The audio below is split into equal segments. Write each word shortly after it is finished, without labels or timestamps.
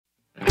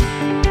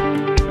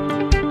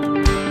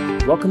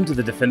welcome to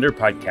the Defender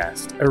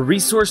Podcast, a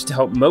resource to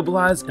help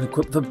mobilize and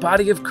equip the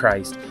body of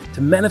Christ to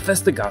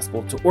manifest the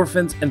gospel to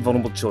orphans and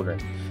vulnerable children.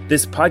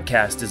 This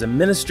podcast is a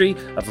ministry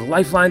of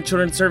Lifeline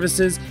Children's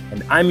Services,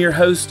 and I'm your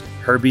host,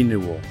 Herbie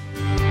Newell.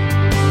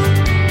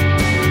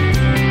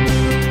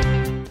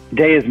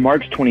 Today is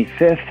March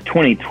 25th,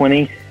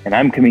 2020, and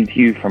I'm coming to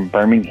you from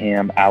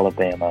Birmingham,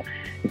 Alabama.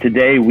 And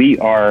today we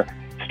are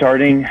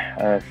starting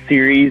a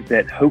series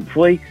that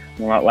hopefully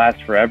will not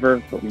last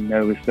forever, but we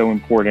know is so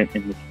important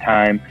in this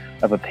time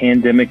of a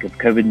pandemic of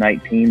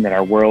COVID-19 that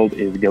our world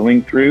is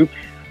going through.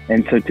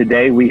 And so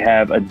today we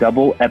have a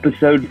double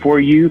episode for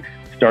you,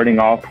 starting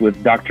off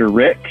with Dr.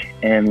 Rick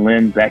and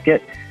Lynn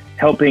Beckett,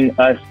 helping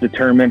us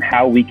determine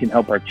how we can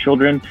help our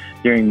children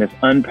during this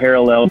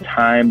unparalleled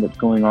time that's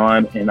going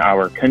on in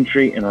our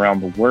country and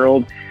around the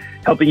world,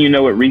 helping you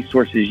know what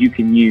resources you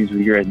can use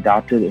with your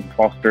adopted and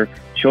foster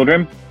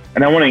children.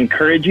 And I want to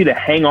encourage you to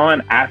hang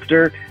on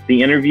after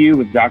the interview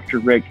with Dr.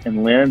 Rick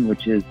and Lynn,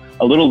 which is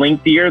a little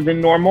lengthier than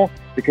normal,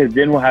 because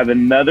then we'll have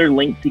another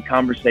lengthy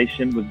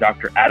conversation with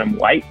Dr. Adam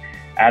White.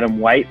 Adam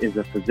White is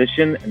a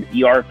physician, an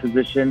ER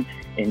physician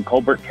in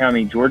Colbert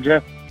County,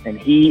 Georgia, and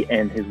he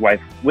and his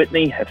wife,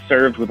 Whitney, have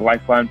served with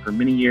Lifeline for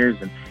many years.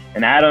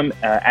 And Adam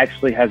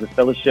actually has a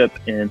fellowship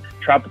in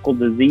tropical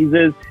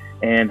diseases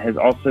and has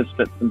also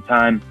spent some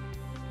time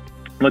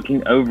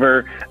looking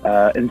over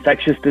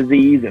infectious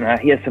disease, and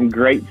he has some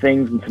great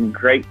things and some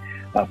great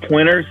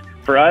pointers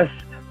for us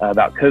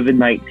about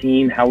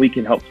COVID-19, how we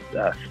can help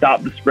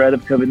stop the spread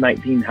of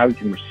COVID-19, how we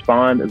can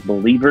respond as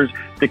believers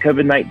to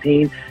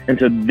COVID-19. And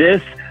so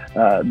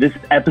this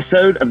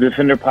episode of the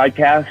Defender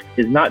Podcast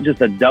is not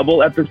just a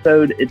double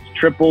episode, it's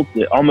triple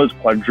to almost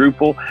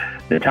quadruple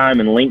the time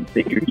and length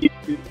that you're used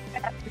to.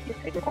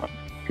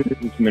 This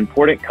is some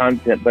important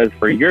content both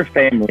for your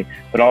family,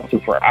 but also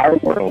for our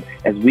world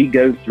as we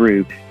go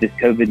through this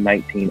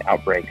COVID-19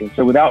 outbreak. And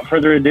so without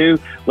further ado,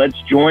 let's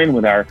join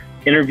with our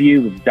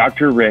interview with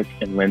Dr. Rick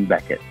and Lynn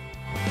Beckett.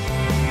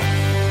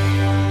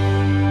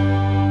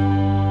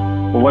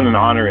 Well, what an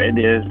honor it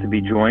is to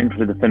be joined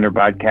for the Defender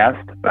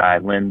Podcast by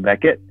Lynn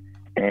Beckett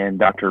and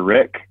Dr.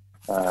 Rick.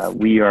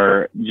 We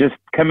are just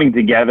coming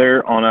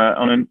together on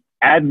an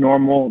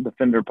abnormal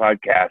Defender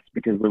Podcast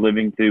because we're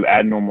living through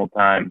abnormal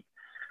times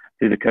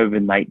through the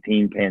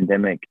COVID-19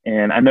 pandemic.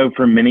 And I know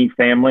for many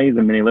families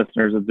and many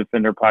listeners of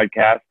Defender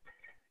Podcast,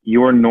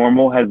 your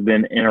normal has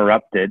been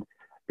interrupted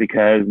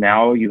because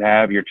now you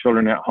have your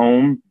children at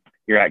home,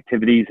 your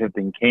activities have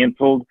been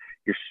canceled,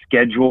 your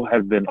schedule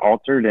has been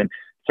altered. And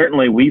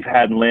certainly we've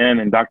had Lynn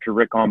and Dr.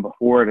 Rick on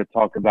before to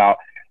talk about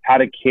how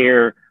to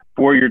care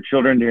for your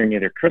children during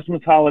either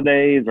Christmas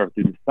holidays or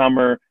through the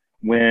summer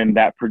when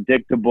that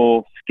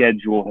predictable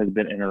schedule has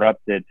been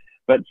interrupted.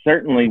 But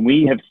certainly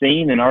we have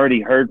seen and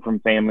already heard from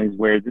families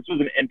where this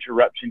was an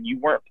interruption you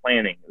weren't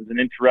planning. It was an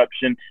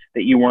interruption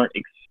that you weren't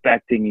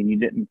expecting and you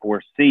didn't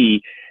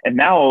foresee. And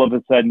now all of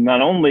a sudden,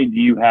 not only do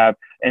you have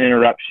an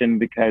interruption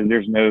because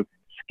there's no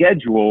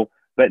schedule,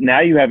 but now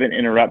you have an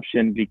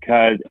interruption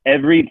because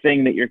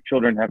everything that your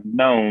children have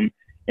known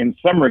in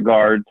some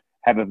regards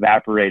have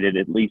evaporated,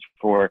 at least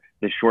for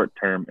the short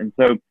term. And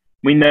so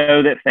we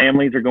know that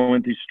families are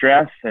going through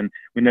stress, and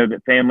we know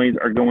that families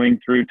are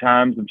going through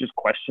times of just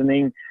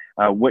questioning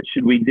what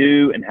should we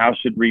do and how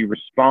should we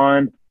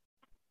respond.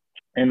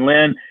 And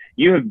Lynn,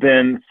 you have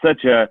been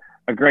such a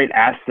great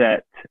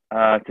asset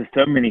to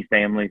so many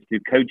families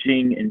through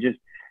coaching and just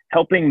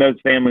helping those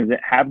families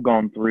that have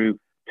gone through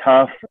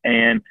tough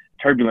and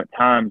turbulent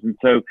times. And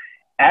so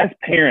as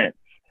parents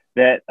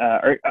that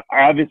are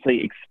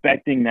obviously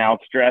expecting now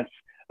stress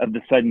of the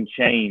sudden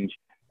change,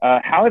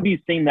 how have you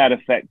seen that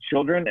affect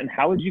children, and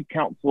how would you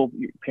counsel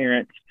your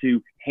parents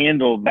to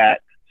handle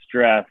that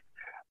stress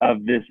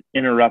of this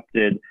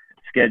interrupted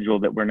schedule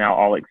that we're now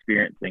all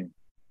experiencing?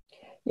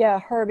 Yeah,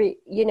 Herbie,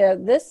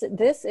 this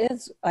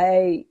is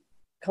a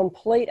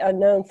complete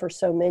unknown for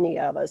so many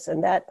of us,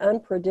 and that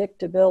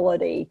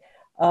unpredictability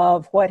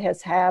of what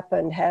has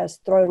happened has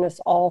thrown us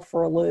all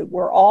for a loop.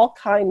 We're all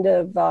kind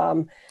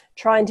of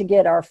trying to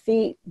get our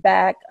feet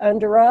back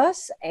under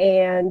us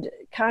and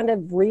kind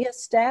of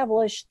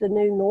reestablish the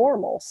new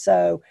normal.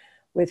 So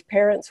with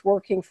parents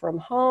working from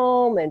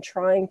home and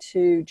trying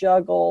to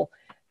juggle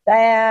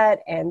that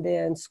and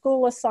then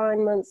school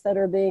assignments that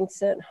are being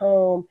sent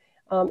home,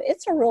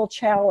 it's a real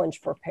challenge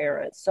for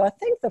parents. So I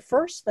think the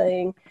first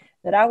thing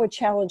that I would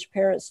challenge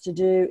parents to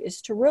do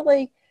is to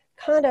really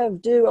kind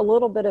of do a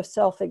little bit of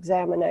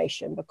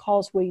self-examination,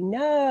 because we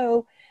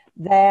know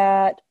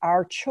that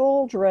our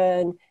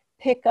children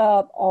pick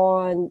up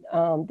on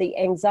the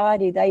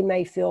anxiety they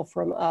may feel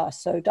from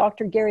us. So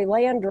Dr. Gary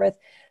Landreth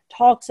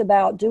talks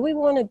about, do we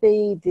want to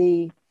be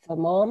the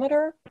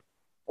thermometer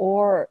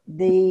or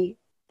the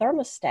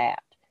thermostat?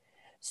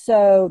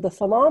 So the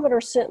thermometer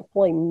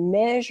simply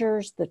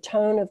measures the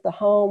tone of the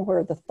home,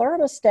 where the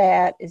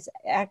thermostat is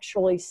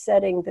actually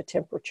setting the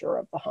temperature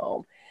of the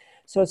home.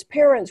 So as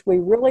parents, we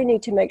really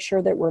need to make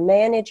sure that we're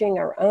managing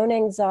our own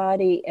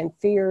anxiety and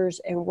fears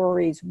and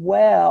worries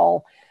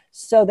well,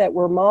 so that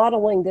we're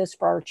modeling this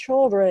for our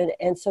children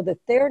and so that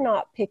they're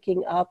not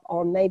picking up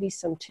on maybe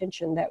some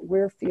tension that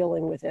we're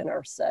feeling within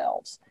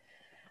ourselves.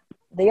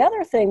 The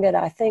other thing that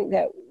I think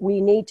that we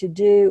need to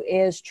do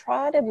is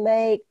try to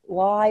make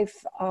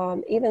life,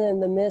 even in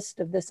the midst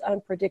of this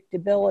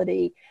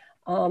unpredictability,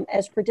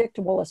 as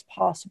predictable as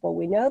possible.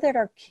 We know that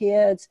our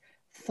kids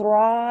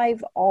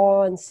thrive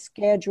on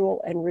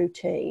schedule and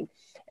routine,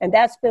 and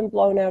that's been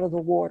blown out of the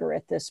water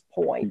at this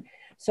point.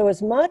 So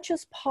as much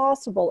as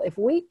possible, if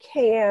we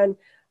can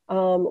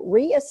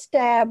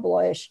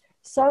reestablish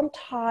some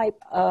type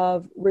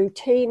of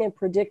routine and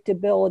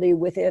predictability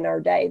within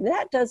our day,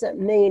 that doesn't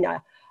mean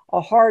a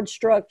hard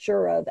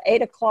structure of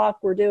 8 o'clock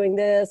we're doing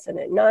this and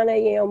at 9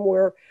 a.m.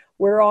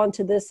 we're on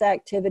to this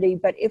activity.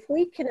 But if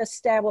we can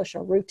establish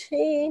a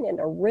routine and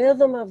a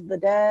rhythm of the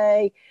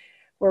day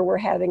where we're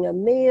having a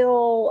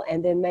meal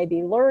and then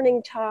maybe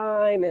learning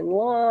time and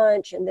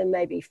lunch and then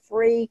maybe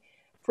free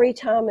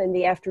time in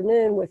the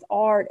afternoon with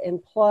art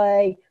and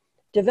play,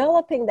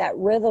 developing that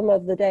rhythm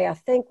of the day, I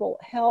think will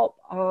help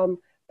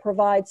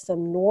provide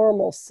some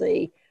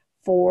normalcy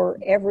for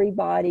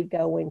everybody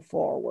going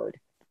forward.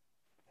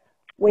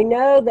 We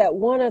know that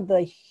one of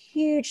the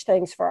huge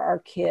things for our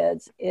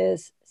kids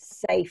is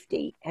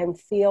safety and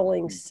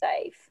feeling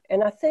safe.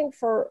 And I think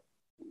for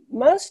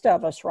most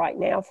of us right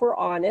now, if we're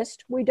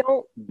honest, we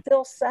don't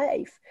feel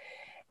safe.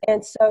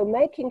 And so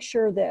making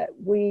sure that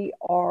we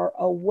are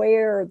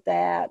aware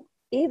that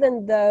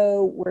even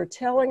though we're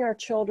telling our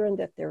children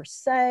that they're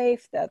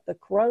safe, that the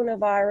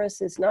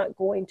coronavirus is not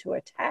going to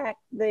attack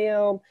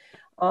them,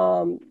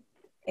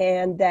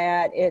 and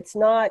that it's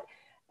not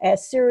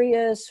as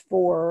serious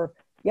for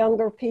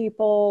younger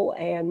people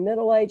and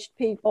middle-aged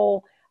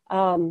people,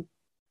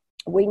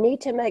 we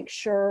need to make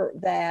sure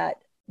that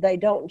they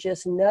don't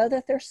just know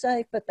that they're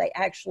safe, but they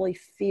actually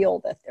feel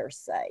that they're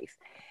safe.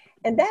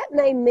 And that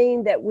may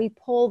mean that we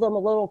pull them a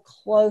little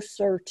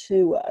closer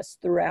to us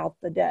throughout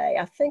the day.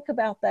 I think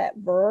about that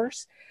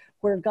verse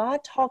where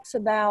God talks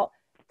about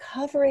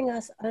covering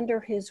us under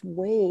his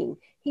wing.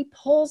 He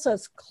pulls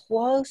us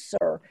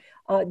closer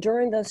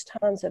during those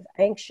times of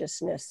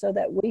anxiousness so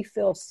that we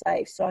feel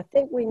safe. So I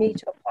think we need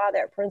to apply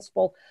that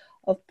principle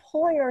of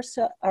pulling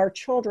our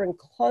children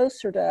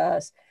closer to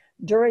us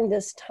during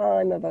this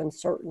time of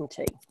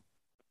uncertainty.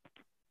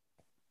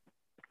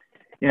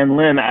 And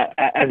Lynn,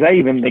 as I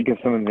even think of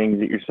some of the things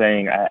that you're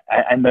saying,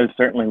 I know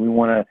certainly we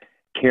want to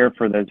care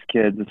for those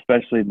kids,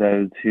 especially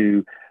those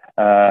who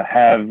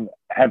have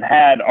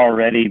had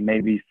already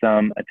maybe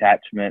some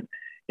attachment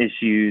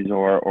issues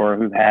or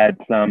who've had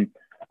some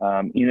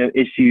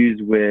issues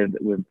with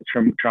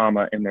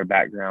trauma in their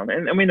background.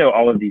 And we know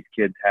all of these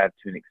kids have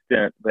to an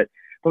extent, but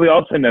we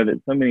also know that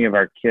so many of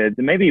our kids,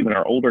 and maybe even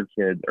our older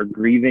kids, are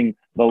grieving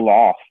the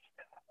loss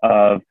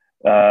of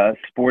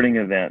sporting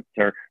events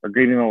or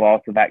grieving the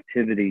loss of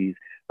activities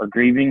or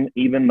grieving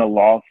even the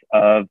loss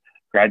of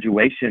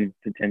graduation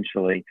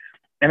potentially.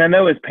 And I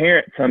know as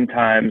parents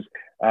sometimes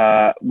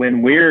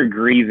when we're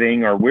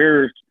grieving or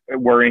we're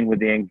worrying with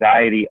the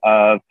anxiety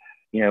of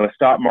a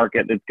stock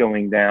market that's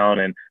going down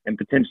and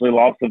potentially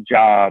loss of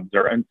jobs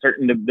or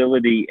uncertain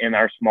ability in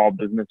our small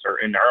business or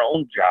in our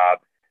own job,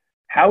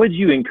 how would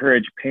you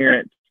encourage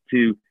parents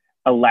to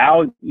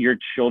allow your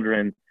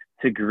children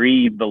to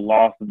grieve the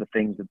loss of the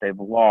things that they've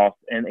lost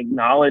and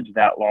acknowledge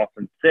that loss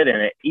and sit in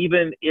it,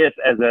 even if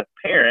as a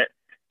parent,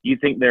 you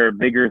think there are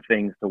bigger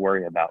things to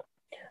worry about?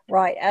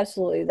 Right,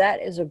 absolutely.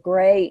 That is a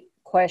great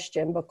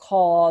question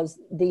because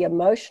the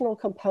emotional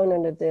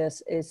component of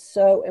this is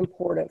so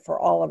important for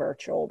all of our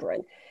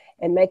children,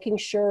 and making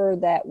sure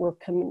that we're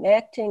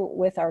connecting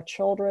with our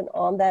children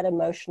on that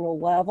emotional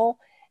level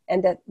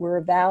and that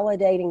we're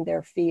validating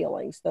their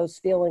feelings, those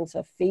feelings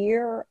of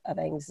fear, of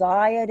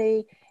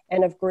anxiety,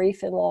 and of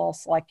grief and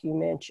loss, like you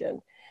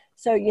mentioned.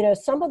 So,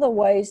 some of the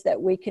ways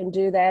that we can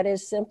do that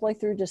is simply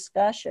through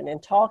discussion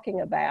and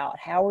talking about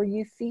how are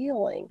you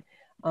feeling,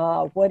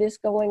 what is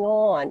going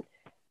on,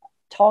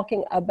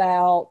 talking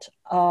about,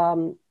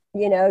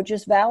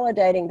 just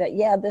validating that,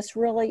 yeah, this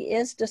really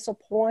is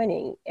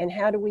disappointing, and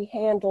how do we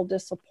handle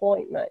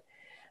disappointment?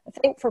 I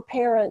think for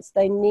parents,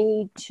 they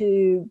need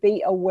to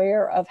be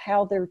aware of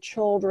how their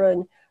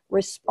children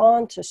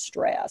respond to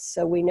stress.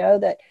 So we know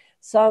that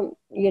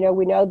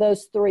we know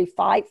those 3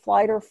 fight,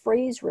 flight, or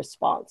freeze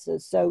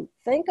responses. So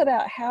think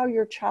about how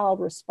your child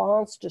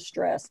responds to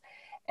stress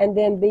and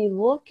then be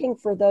looking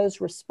for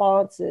those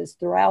responses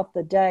throughout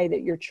the day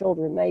that your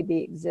children may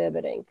be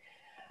exhibiting.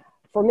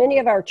 For many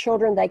of our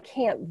children, they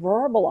can't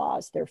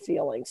verbalize their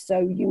feelings. So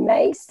you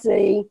may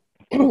see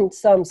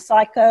some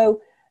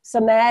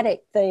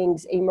psychosomatic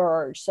things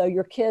emerge. So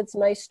your kids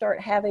may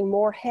start having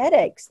more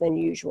headaches than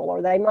usual,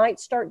 or they might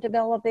start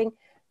developing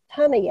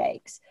tummy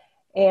aches.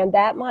 And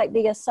that might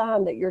be a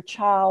sign that your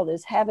child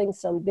is having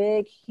some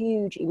big,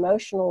 huge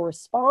emotional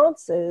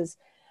responses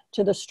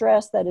to the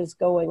stress that is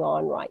going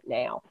on right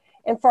now.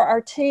 And for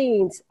our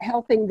teens,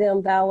 helping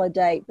them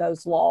validate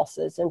those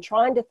losses and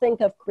trying to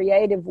think of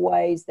creative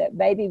ways that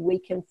maybe we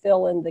can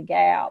fill in the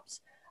gaps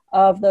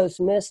of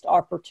those missed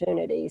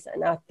opportunities.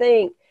 And I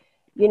think,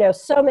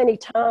 so many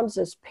times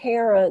as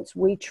parents,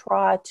 we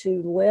try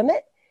to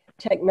limit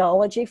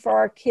technology for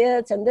our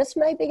kids. And this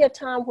may be a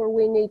time where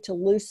we need to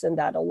loosen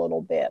that a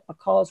little bit,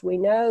 because we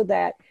know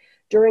that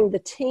during the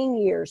teen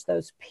years,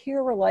 those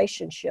peer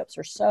relationships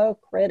are so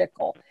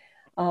critical.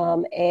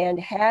 And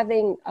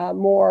having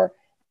more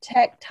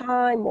tech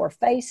time, more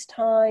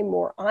FaceTime,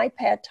 more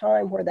iPad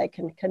time where they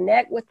can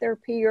connect with their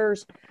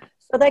peers,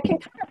 so they can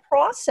kind of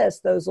process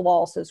those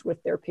losses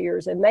with their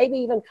peers, and maybe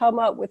even come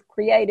up with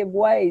creative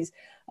ways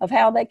of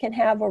how they can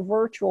have a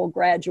virtual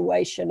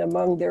graduation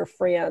among their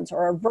friends,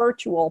 or a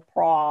virtual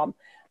prom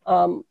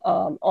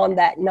on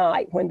that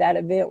night when that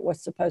event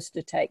was supposed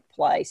to take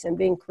place, and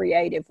being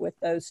creative with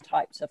those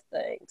types of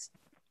things.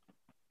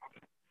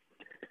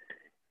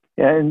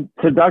 Yeah, and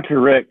so Dr.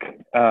 Rick,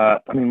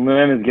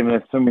 Lynn has given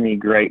us so many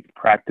great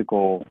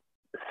practical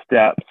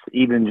steps,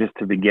 even just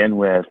to begin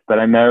with, but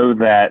I know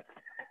that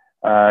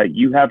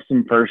you have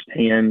some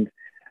firsthand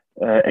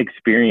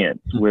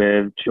experience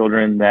with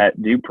children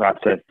that do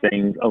process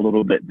things a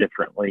little bit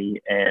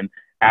differently and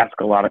ask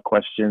a lot of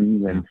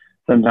questions, and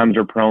sometimes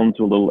are prone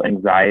to a little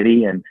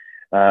anxiety and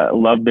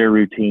love their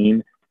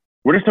routine.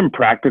 What are some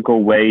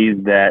practical ways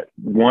that,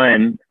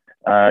 one,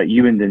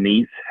 you and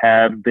Denise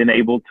have been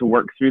able to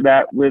work through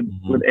that with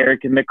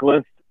Eric and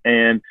Nicholas?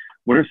 And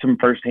what are some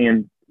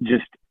firsthand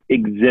just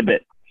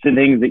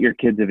things that your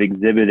kids have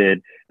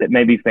exhibited that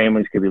maybe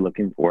families could be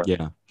looking for?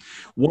 Yeah.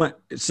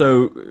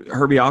 So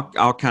Herbie,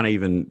 I'll kind of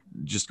even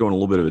just go in a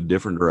little bit of a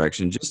different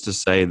direction, just to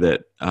say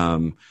that,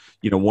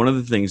 one of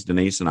the things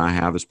Denise and I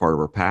have as part of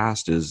our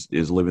past is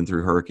living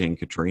through Hurricane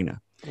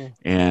Katrina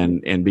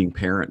and being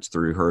parents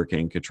through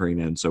Hurricane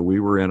Katrina. And so we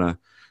were in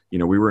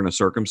a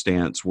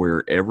circumstance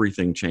where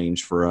everything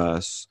changed for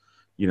us,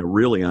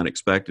 really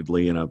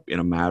unexpectedly in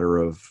a matter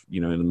of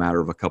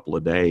a couple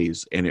of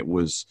days. And it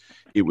was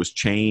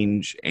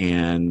change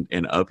and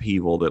an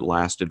upheaval that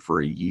lasted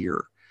for a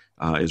year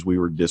as we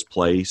were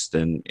displaced.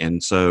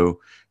 And so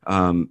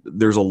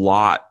there's a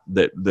lot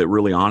that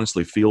really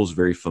honestly feels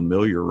very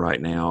familiar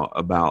right now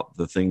about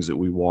the things that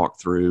we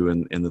walked through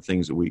and the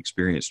things that we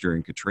experienced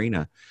during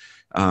Katrina.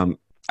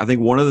 I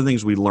think one of the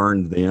things we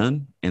learned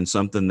then, and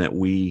something that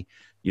we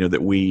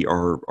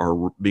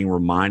are being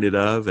reminded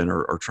of and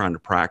are trying to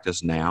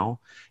practice now,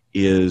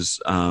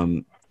 is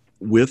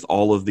with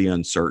all of the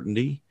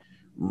uncertainty,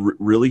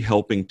 really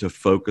helping to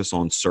focus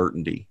on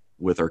certainty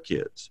with our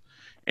kids.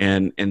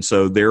 And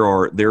so there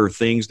are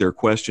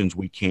questions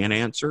we can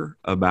answer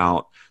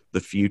about the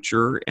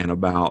future and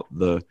about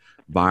the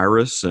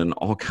virus and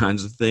all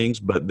kinds of things,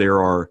 but there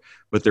are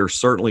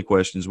certainly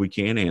questions we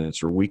can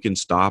answer. We can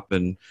stop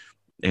and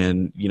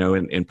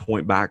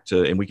point back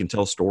to, and we can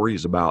tell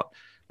stories about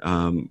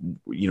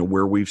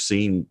where we've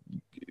seen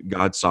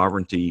God's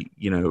sovereignty,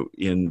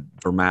 in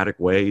dramatic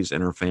ways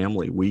in our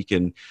family. We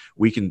can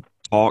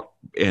talk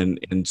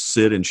and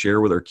sit and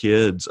share with our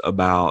kids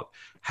about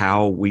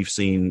how we've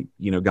seen,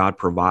 God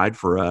provide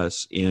for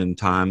us in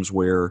times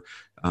where,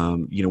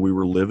 we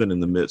were living in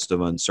the midst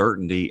of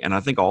uncertainty. And I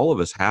think all of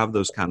us have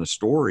those kind of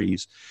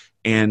stories,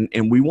 and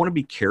we want to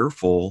be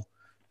careful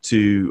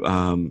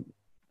to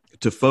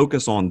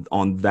focus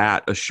on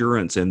that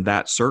assurance and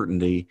that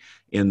certainty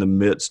in the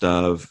midst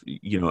of,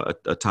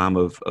 a time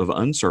of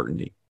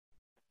uncertainty.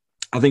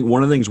 I think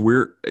one of the things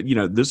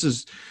this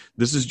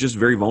is just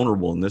very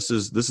vulnerable, and this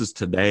is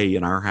today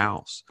in our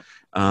house.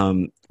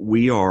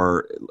 We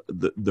are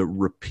the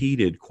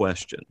repeated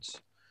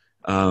questions,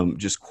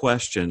 just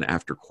question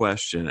after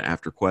question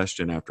after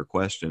question after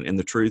question. And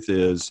the truth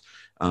is,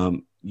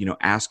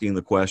 asking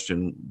the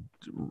question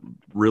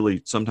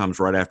really sometimes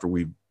right after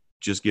we've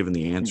just given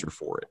the answer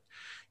for it.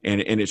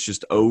 And it's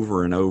just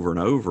over and over and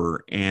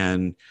over.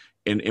 And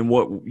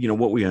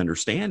what we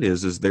understand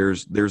is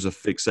there's a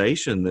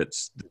fixation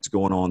that's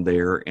going on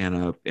there,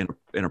 and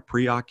a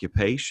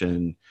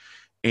preoccupation,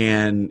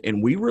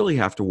 and we really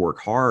have to work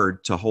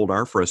hard to hold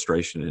our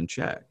frustration in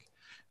check,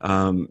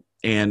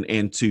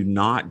 and to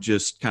not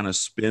just kind of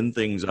spin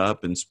things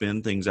up and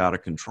spin things out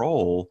of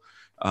control,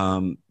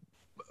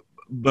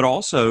 but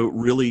also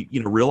really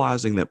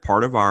realizing that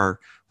part of our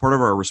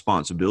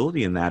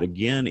responsibility in that,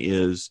 again,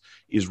 is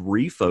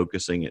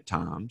refocusing at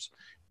times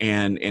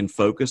and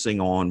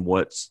focusing on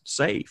what's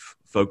safe,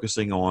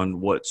 focusing on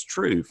what's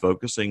true,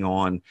 focusing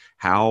on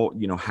how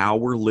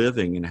we're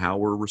living and how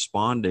we're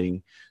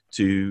responding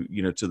to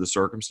the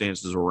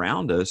circumstances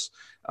around us,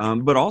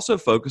 but also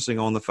focusing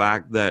on the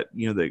fact that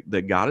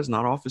that God is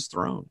not off his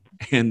throne,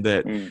 and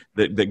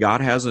that God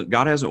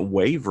hasn't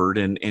wavered,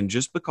 and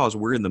just because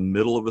we're in the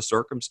middle of a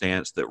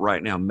circumstance that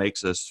right now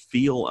makes us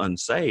feel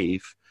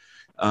unsafe,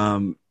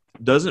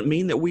 doesn't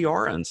mean that we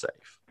are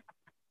unsafe.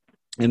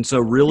 And so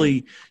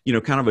really,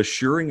 kind of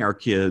assuring our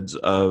kids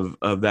of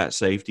that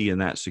safety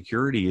and that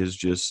security is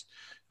just,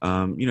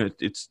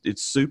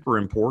 it's super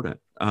important.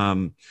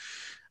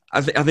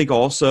 I think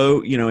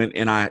also,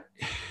 I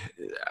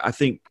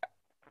think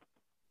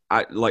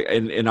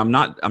and I'm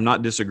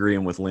not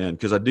disagreeing with Lynn,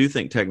 because I do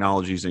think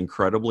technology is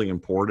incredibly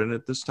important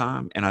at this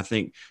time. And I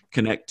think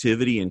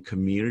connectivity and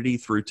community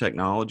through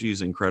technology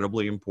is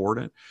incredibly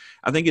important.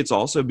 I think it's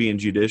also being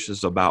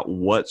judicious about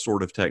what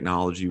sort of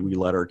technology we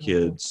let our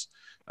kids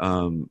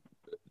to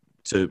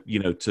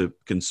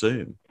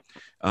consume.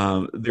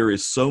 There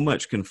is so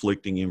much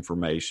conflicting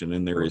information,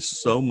 and there is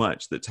so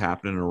much that's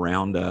happening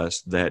around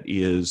us that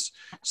is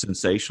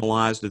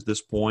sensationalized at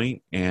this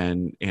point,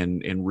 and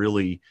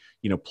really,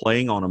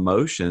 playing on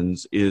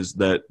emotions. Is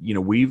that,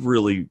 we've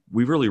really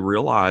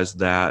realized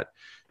that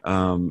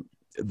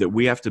that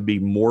we have to be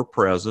more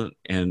present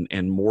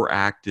and more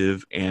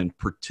active and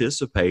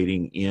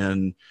participating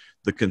in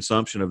the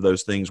consumption of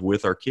those things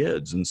with our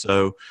kids. And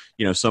so,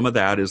 some of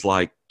that is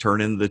like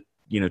turning the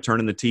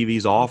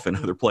TVs off in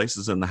other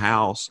places in the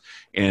house,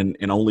 and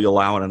only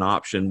allowing an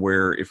option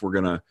where if we're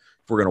gonna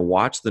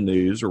watch the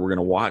news or we're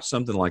gonna watch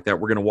something like that,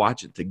 we're gonna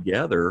watch it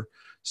together,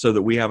 so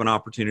that we have an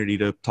opportunity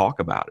to talk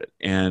about it,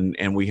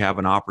 and we have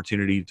an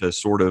opportunity to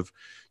sort of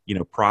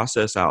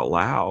process out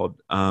loud.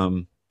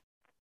 And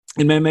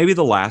maybe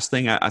the last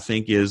thing I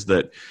think is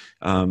that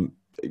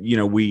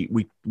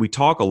we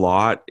talk a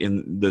lot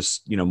in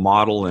this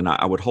model, and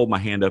I would hold my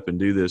hand up and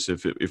do this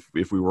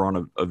if we were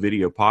on a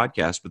video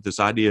podcast. But this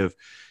idea of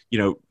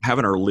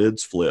having our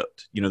lids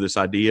flipped, this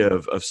idea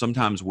of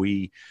sometimes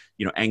we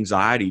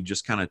anxiety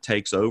just kind of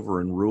takes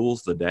over and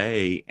rules the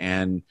day,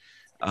 and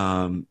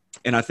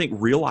I think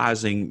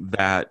realizing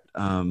that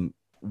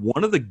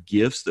one of the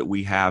gifts that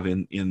we have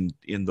in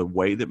the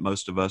way that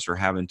most of us are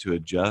having to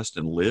adjust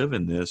and live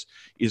in this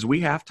is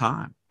we have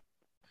time.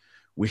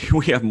 We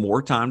have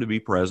more time to be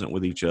present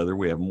with each other.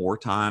 We have more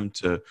time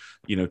to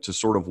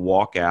sort of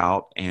walk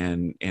out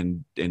and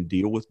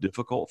deal with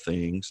difficult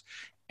things.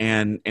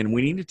 And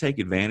we need to take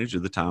advantage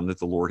of the time that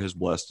the Lord has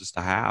blessed us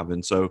to have.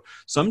 And so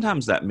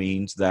sometimes that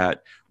means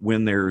that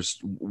when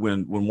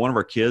one of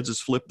our kids has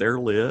flipped their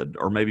lid,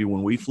 or maybe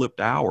when we flipped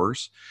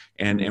ours,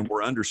 and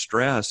we're under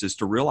stress, is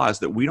to realize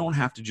that we don't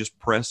have to just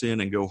press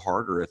in and go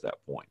harder at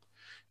that point.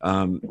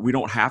 We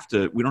don't have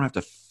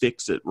to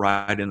fix it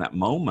right in that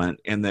moment,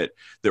 and that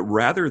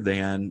rather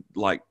than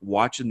like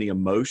watching the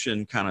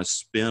emotion kind of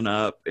spin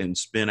up and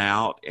spin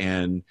out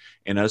and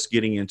us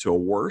getting into a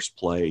worse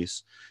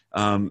place,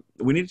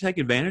 we need to take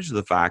advantage of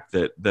the fact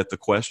that the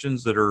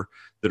questions that are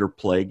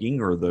plaguing,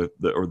 or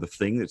the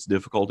thing that's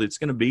difficult, it's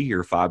going to be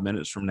here 5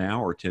 minutes from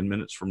now, or 10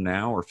 minutes from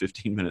now, or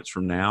 15 minutes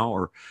from now,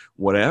 or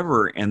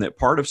whatever. And that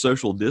part of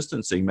social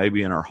distancing,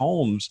 maybe in our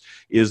homes,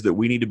 is that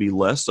we need to be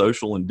less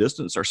social and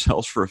distance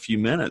ourselves for a few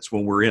minutes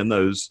when we're in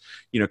those,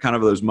 kind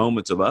of those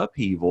moments of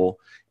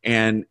upheaval,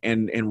 and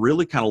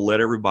really kind of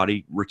let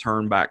everybody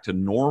return back to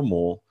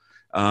normal.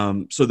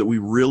 So that we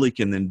really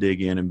can then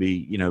dig in and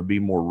be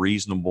more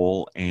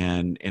reasonable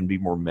and be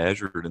more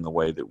measured in the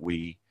way that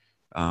we,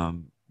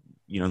 in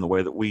the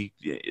way that we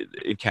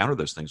encounter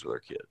those things with our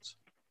kids.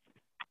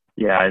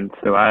 Yeah, and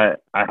so I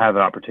have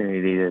an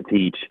opportunity to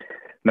teach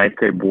ninth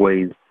grade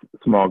boys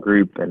small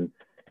group, and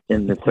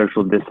in the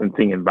social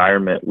distancing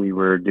environment, we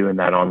were doing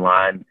that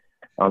online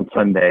on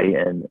Sunday,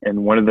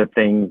 and one of the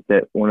things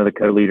that one of the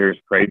co-leaders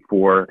prayed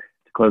for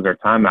to close our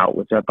time out,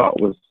 which I thought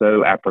was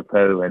so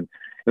apropos, and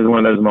it was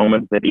one of those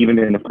moments that even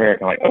during the prayer,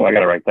 I'm like, oh, I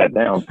got to write that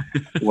down,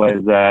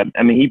 was,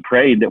 he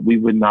prayed that we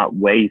would not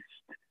waste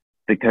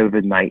the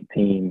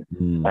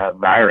COVID-19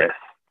 virus,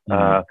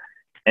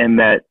 and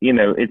that,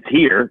 it's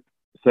here.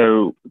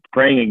 So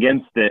praying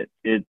against it,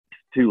 it's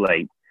too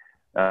late.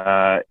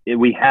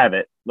 We have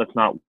it. Let's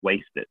not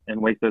waste it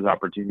and waste those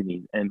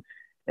opportunities. And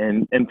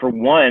for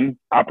one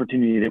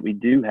opportunity that we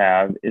do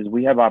have is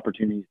we have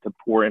opportunities to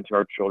pour into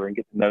our children,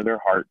 get to know their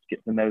hearts,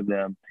 get to know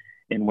them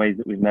in ways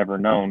that we've never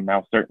known.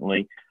 Now,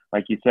 certainly,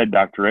 like you said,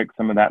 Dr. Rick,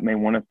 some of that may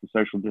want us to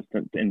social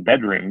distance in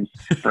bedrooms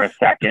for a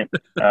second,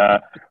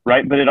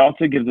 right? But it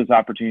also gives us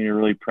opportunity to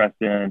really press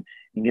in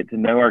and get to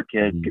know our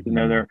kids, get to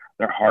know their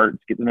hearts,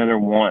 get to know their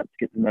wants,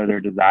 get to know their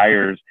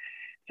desires,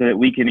 so that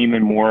we can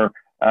even more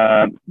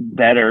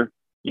better,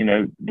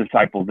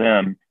 disciple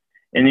them.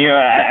 And,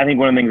 I think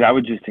one of the things I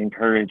would just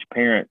encourage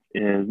parents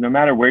is, no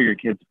matter where your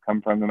kids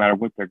come from, no matter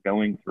what they're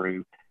going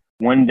through,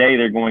 one day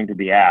they're going to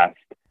be asked,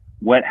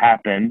 what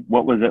happened?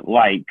 What was it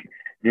like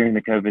during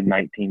the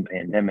COVID-19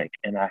 pandemic?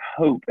 And I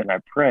hope and I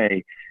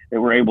pray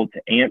that we're able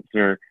to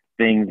answer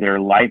things that are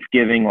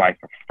life-giving,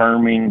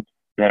 life-affirming,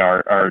 that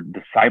are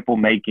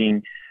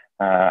disciple-making,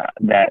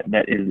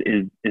 that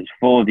is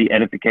full of the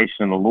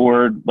edification of the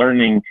Lord,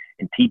 learning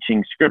and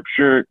teaching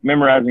Scripture,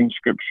 memorizing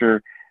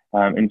Scripture,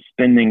 and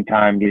spending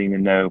time getting to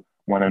know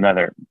one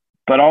another.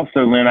 But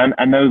also, Lynn,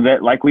 I know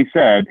that, like we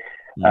said,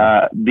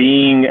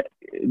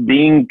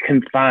 being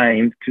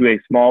confined to a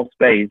small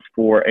space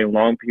for a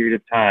long period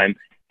of time,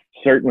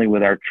 certainly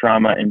with our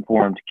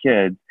trauma-informed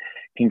kids,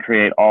 can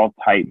create all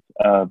types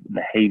of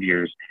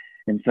behaviors.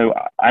 And so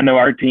I know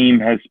our team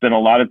has spent a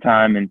lot of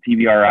time in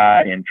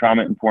TBRI and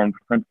trauma-informed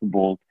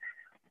principles.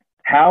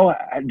 How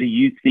do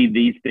you see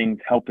these things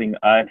helping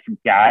us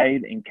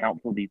guide and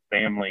counsel these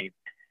families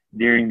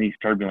during these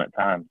turbulent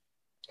times?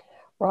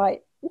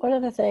 Right. One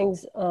of the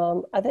things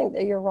I think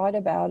that you're right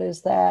about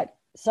is that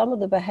some of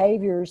the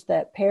behaviors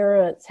that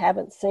parents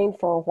haven't seen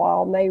for a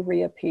while may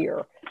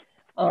reappear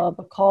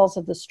because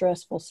of the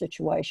stressful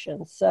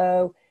situation.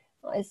 So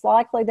it's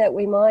likely that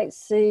we might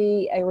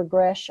see a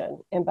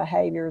regression in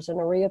behaviors and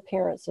a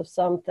reappearance of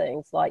some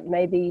things, like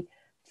maybe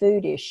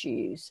food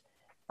issues.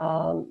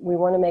 We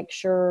want to make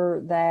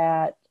sure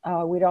that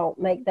we don't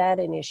make that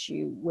an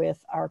issue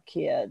with our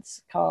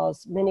kids,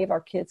 because many of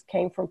our kids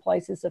came from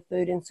places of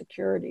food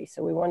insecurity.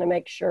 So we want to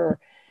make sure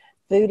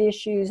food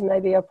issues may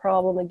be a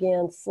problem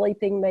again,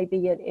 sleeping may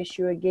be an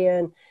issue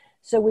again.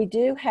 So we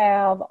do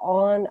have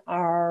on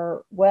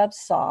our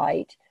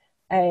website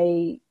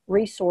a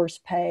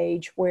resource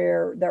page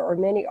where there are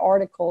many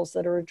articles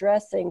that are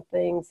addressing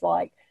things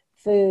like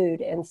food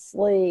and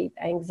sleep,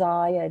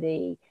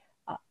 anxiety,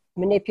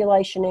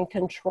 manipulation and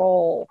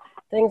control,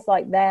 things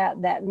like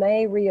that, that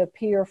may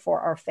reappear for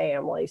our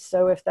families.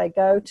 So if they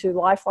go to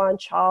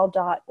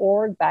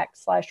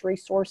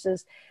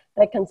lifelinechild.org/resources,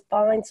 they can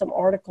find some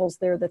articles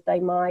there that they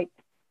might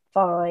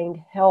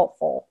find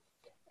helpful.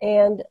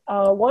 And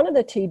one of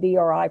the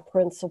TBRI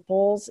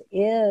principles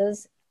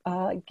is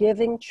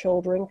giving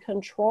children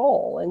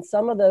control. And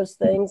some of those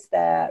things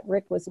that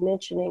Rick was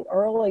mentioning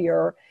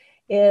earlier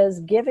is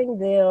giving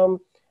them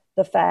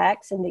the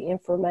facts and the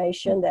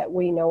information that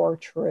we know are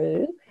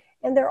true.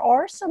 And there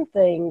are some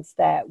things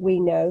that we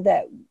know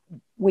that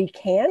we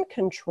can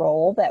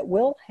control that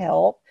will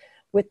help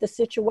with the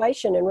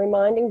situation, and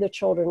reminding the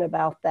children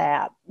about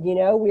that. You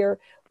know,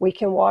 we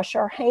can wash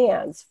our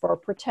hands for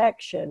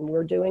protection.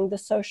 We're doing the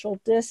social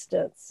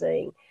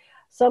distancing.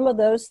 Some of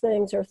those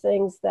things are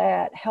things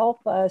that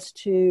help us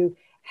to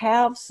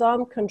have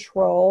some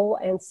control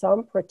and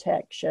some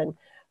protection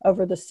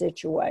over the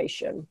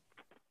situation.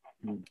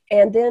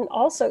 And then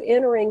also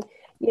entering,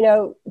 you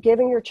know,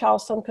 giving your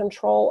child some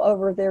control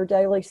over their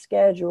daily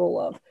schedule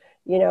of,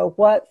 you know,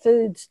 what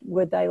foods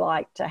would they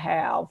like to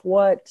have?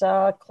 What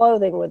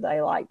clothing would they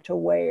like to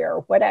wear?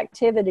 What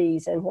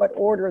activities and what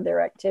order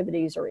their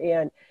activities are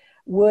in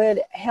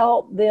would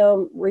help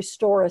them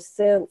restore a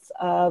sense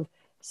of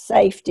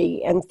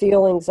safety and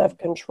feelings of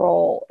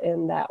control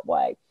in that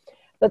way.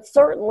 But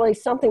certainly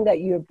something that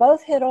you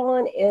both hit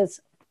on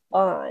is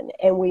fun,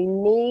 and we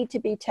need to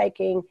be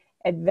taking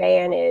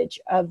advantage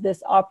of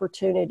this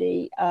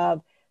opportunity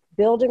of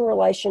building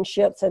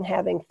relationships and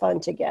having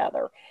fun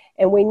together.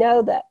 And we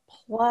know that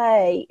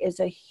play is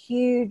a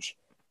huge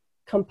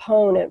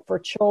component for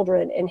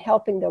children in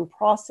helping them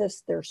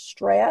process their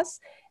stress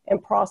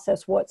and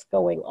process what's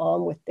going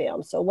on with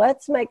them. So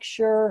let's make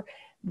sure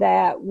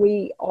that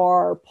we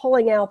are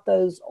pulling out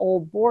those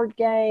old board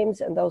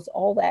games and those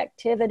old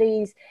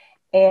activities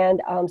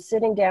and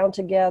sitting down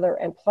together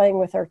and playing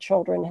with our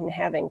children and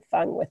having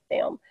fun with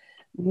them.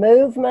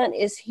 Movement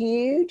is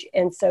huge,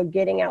 and so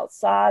getting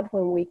outside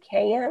when we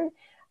can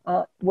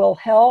will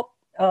help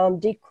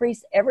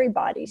decrease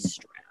everybody's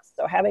stress.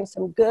 So having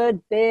some good,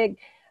 big,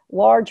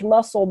 large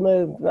muscle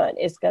movement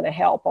is going to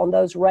help. On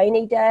those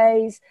rainy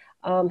days,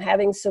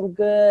 having some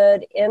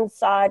good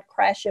inside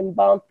crash and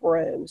bump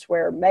rooms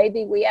where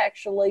maybe we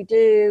actually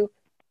do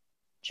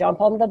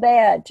jump on the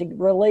bed to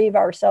relieve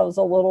ourselves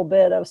a little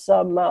bit of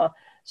some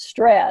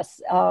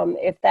stress,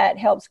 if that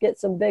helps get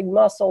some big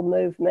muscle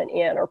movement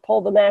in, or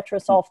pull the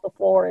mattress off the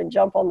floor and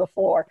jump on the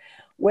floor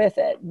with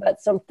it.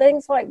 But some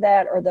things like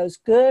that are those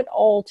good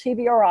old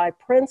TBRI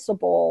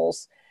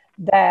principles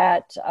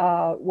that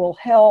will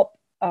help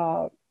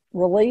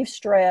relieve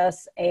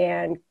stress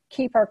and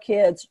keep our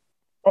kids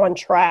on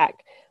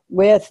track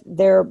with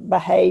their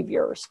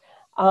behaviors.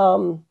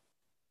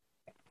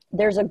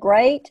 There's a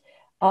great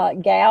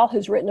gal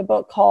who's written a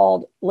book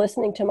called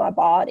Listening to My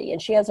Body,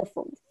 and she has a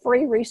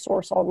free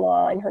resource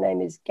online. Her name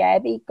is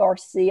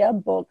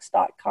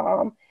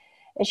GabbyGarciaBooks.com,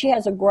 and she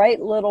has a great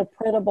little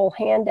printable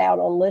handout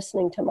on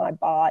listening to my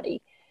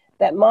body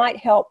that might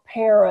help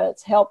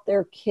parents help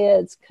their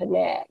kids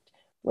connect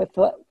with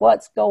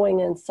what's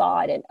going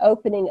inside and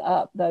opening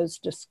up those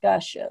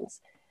discussions.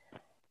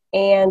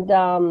 And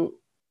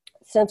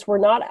since we're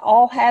not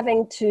all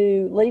having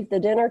to leave the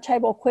dinner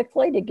table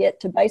quickly to get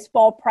to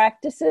baseball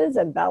practices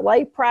and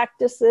ballet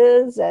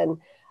practices and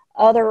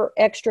other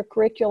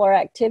extracurricular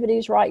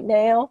activities right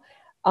now,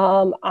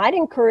 I'd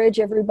encourage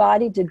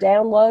everybody to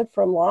download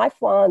from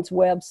Lifeline's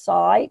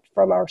website,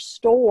 from our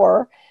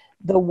store,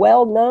 the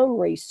well-known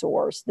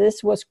resource.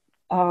 This was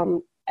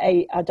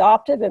a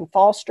adoptive and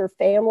foster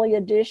family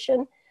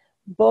edition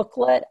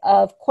booklet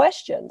of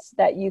questions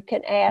that you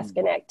can ask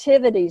and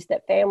activities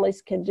that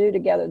families can do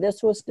together.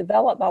 This was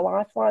developed by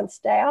Lifeline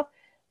staff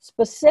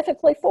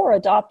specifically for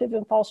adoptive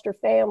and foster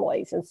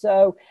families. And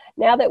so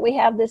now that we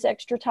have this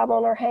extra time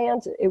on our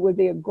hands, it would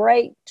be a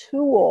great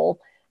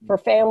tool for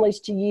families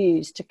to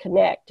use to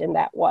connect in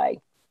that way.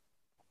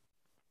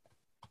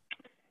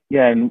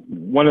 Yeah, and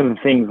one of the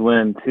things,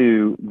 Lynn,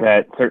 too,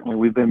 that certainly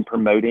we've been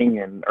promoting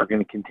and are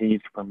going to continue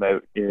to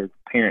promote is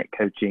parent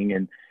coaching,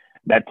 and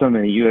that's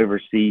something that you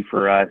oversee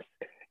for us.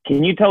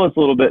 Can you tell us a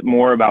little bit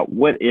more about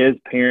what is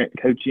parent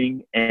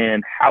coaching,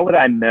 and how would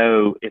I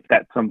know if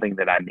that's something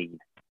that I need?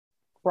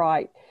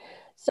 Right.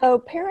 So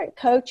parent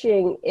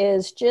coaching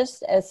is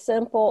just as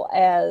simple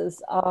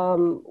as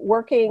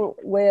working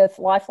with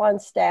Lifeline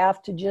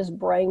staff to just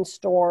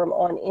brainstorm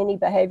on any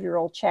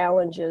behavioral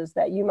challenges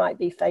that you might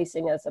be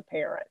facing as a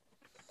parent.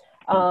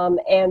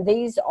 And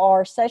these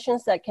are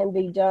sessions that can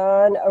be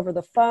done over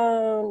the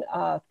phone,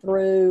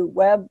 through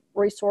web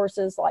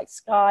resources like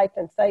Skype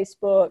and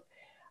Facebook,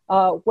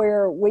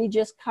 where we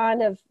just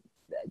kind of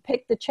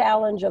pick the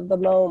challenge of the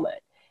moment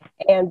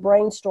and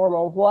brainstorm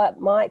on what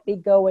might be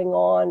going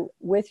on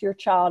with your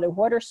child and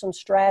what are some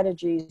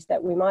strategies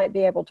that we might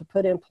be able to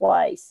put in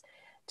place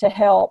to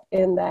help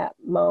in that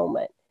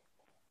moment.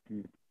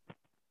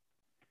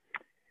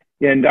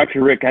 Yeah, and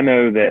Dr. Rick, I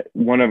know that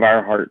one of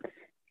our hearts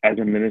as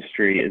a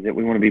ministry is that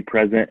we want to be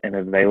present and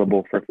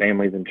available for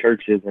families and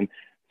churches. And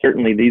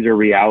certainly these are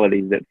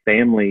realities that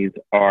families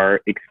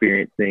are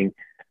experiencing,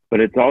 but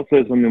it's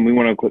also something we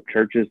want to equip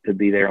churches to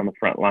be there on the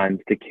front lines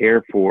to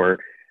care for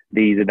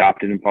these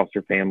adopted and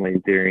foster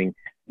families during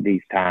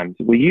these times.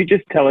 Will you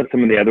just tell us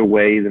some of the other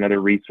ways and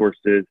other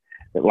resources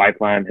that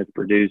Lifeline has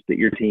produced, that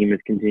your team is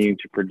continuing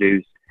to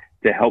produce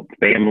to help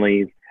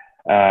families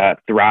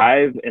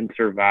thrive and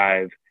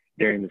survive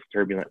during this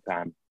turbulent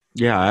time?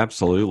 Yeah,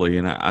 absolutely.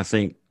 And I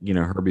think,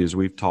 Herbie, as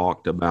we've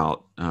talked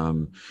about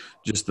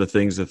just the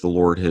things that the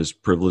Lord has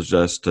privileged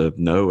us to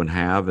know and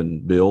have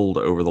and build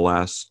over the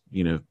last,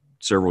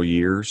 several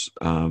years,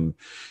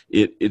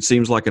 it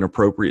seems like an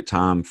appropriate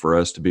time for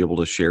us to be able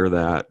to share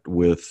that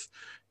with,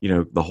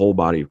 the whole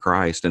body of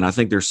Christ. And I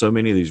think there's so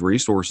many of these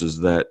resources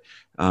that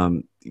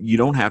you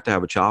don't have to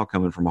have a child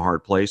coming from a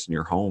hard place in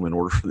your home in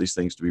order for these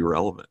things to be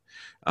relevant.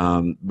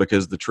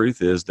 Because the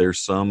truth is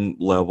there's some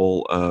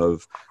level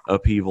of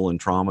upheaval and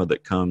trauma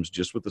that comes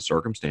just with the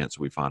circumstance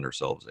we find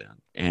ourselves in.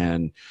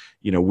 And,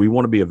 we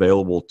want to be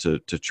available to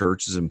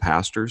churches and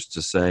pastors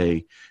to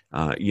say,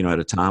 at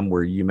a time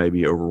where you may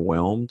be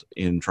overwhelmed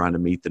in trying to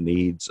meet the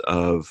needs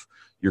of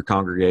your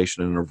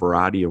congregation in a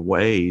variety of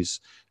ways,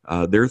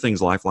 there are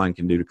things Lifeline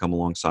can do to come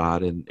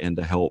alongside and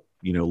to help,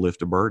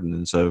 lift a burden.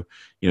 And so,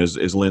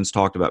 as Lynn's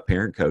talked about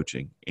parent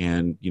coaching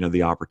and,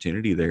 the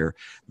opportunity there,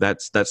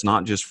 that's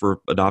not just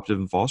for adoptive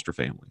and foster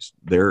families.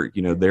 There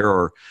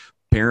are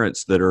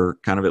parents that are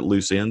kind of at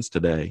loose ends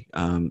today.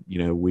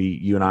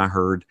 You and I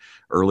heard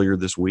earlier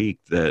this week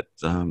that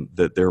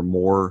there are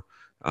more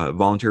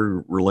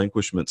voluntary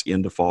relinquishments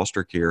into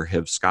foster care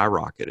have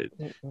skyrocketed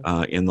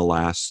in the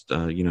last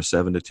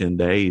 7 to 10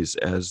 days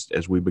as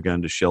we've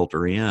begun to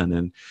shelter in.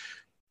 And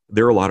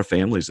there are a lot of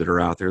families that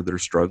are out there that are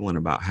struggling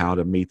about how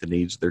to meet the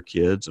needs of their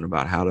kids and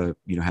about how to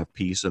have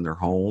peace in their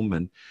home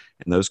and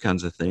those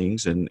kinds of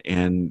things. And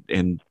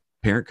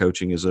parent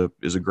coaching is a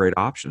great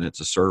option.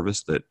 It's a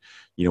service that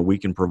we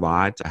can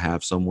provide to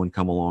have someone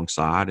come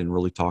alongside and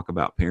really talk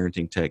about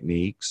parenting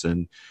techniques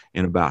and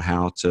about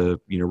how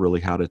to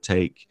how to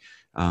take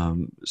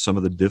some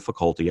of the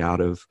difficulty out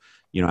of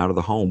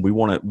the home. We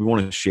want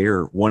to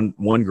share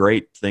one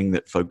great thing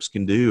that folks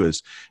can do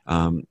is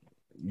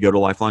go to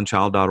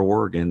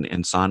lifelinechild.org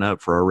and sign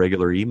up for our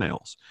regular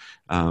emails.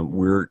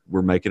 We're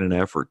making an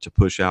effort to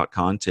push out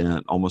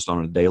content almost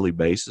on a daily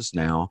basis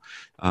now,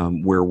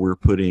 where we're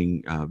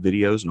putting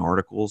videos and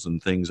articles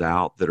and things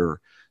out that are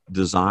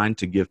designed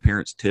to give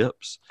parents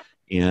tips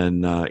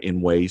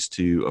in ways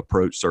to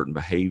approach certain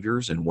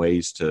behaviors and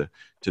ways to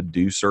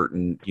do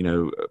certain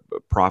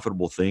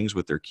profitable things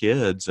with their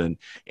kids, and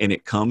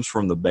it comes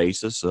from the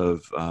basis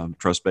of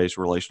trust-based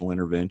relational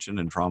intervention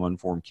and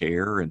trauma-informed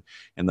care and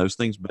those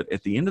things. But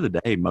at the end of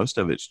the day, most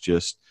of it's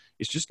just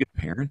good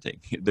parenting.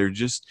 They're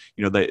just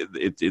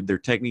they're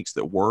techniques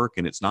that work,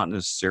 and it's not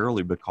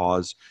necessarily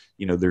because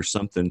there's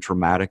something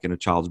traumatic in a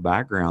child's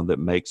background that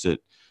makes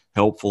it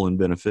helpful and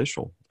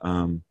beneficial.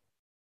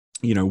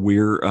 We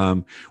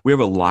have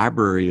a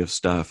library of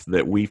stuff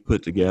that we've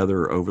put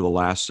together over the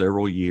last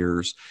several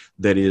years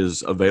that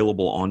is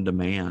available on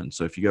demand.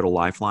 So if you go to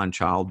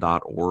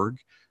lifelinechild.org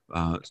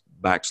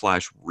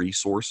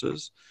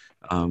 /resources,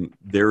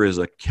 there is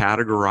a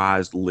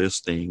categorized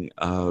listing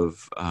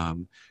of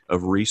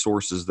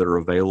resources that are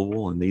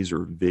available, and these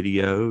are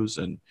videos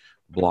and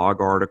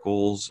blog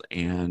articles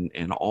and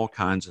all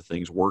kinds of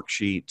things,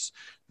 worksheets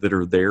that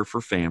are there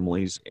for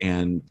families,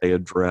 and they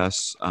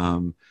address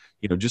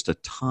just a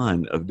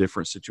ton of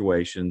different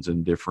situations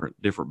and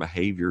different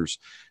behaviors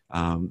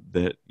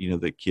that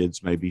that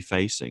kids may be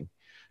facing.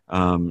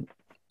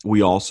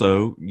 We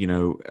also,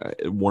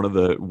 one of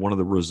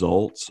the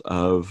results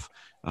of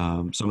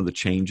some of the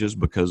changes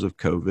because of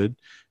COVID,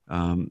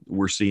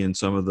 we're seeing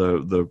some of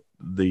the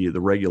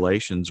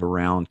regulations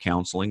around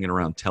counseling and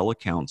around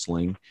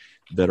telecounseling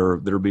that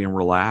are being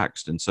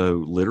relaxed. And so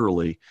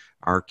literally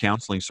our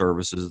counseling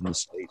services in the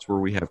states where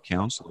we have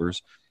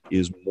counselors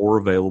is more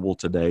available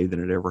today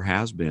than it ever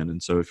has been.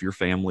 And so if your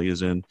family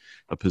is in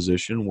a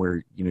position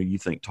where, you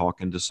think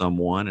talking to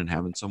someone and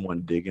having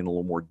someone dig in a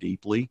little more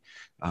deeply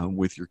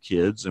with your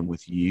kids and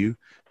with you,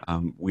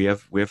 we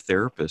have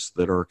therapists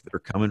that are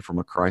coming from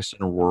a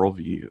Christ-centered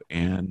worldview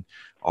and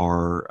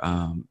are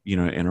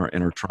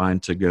trying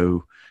to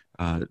go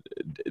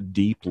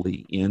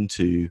deeply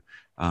into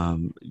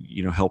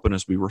helping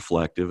us be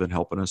reflective and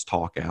helping us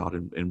talk out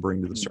and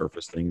bring to the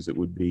surface things that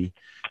would be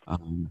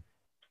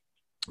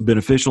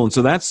beneficial. And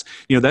so that's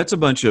a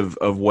bunch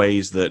of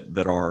ways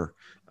that are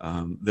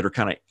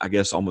kind of, I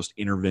guess, almost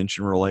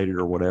intervention related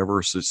or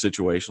whatever, so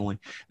situationally.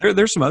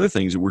 There's some other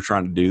things that we're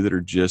trying to do that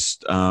are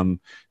just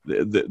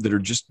that are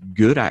just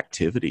good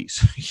activities,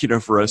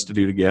 for us to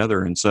do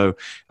together. And so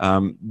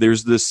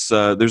there's this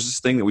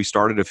thing that we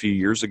started a few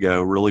years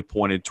ago, really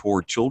pointed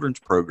toward children's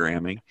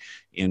programming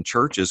in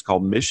churches,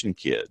 called Mission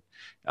Kid.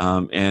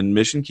 And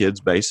Mission Kid's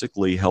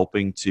basically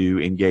helping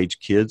to engage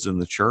kids in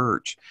the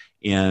church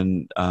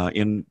in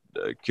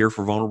care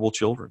for vulnerable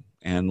children,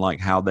 and like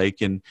how they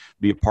can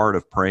be a part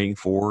of praying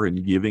for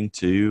and giving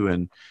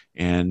to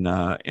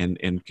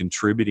and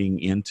contributing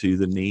into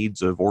the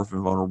needs of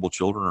orphan vulnerable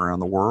children around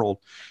the world.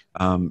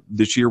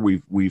 This year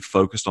we've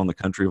focused on the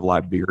country of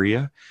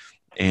Liberia.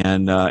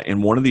 And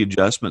one of the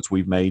adjustments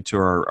we've made to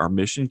our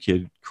Mission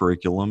Kid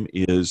curriculum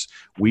is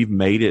we've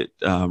made it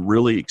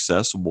really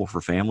accessible for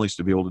families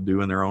to be able to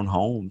do in their own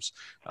homes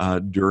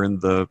during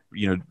the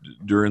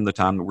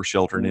time that we're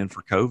sheltering in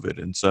for COVID.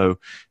 And so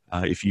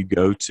if you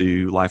go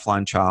to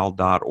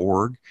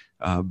lifelinechild.org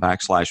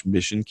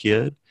 /Mission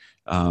Kid,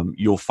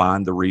 you'll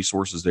find the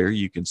resources there.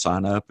 You can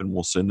sign up and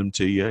we'll send them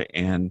to you,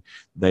 and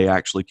they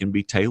actually can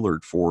be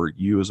tailored for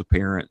you as a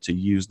parent to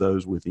use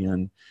those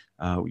within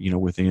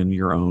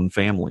your own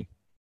family.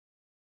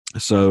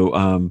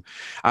 So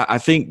I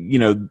think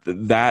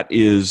that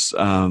is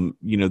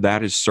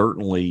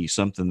certainly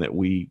something that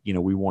we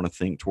want to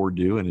think toward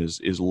doing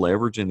is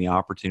leveraging the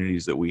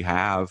opportunities that we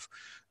have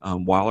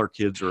while our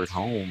kids are at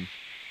home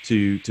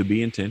to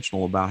be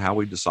intentional about how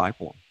we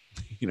disciple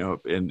them,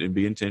 and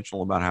be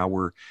intentional about how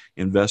we're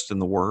investing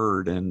the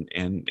word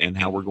and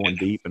how we're going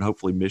deep, and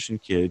hopefully Mission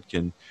Kid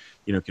can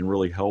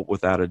really help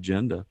with that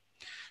agenda.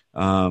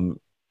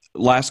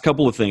 Last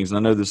couple of things, and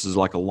I know this is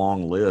like a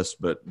long list,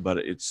 but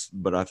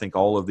I think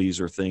all of these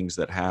are things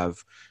that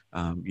have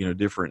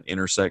different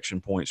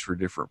intersection points for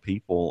different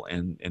people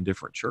and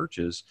different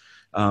churches.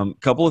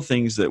 Couple of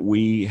things that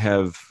we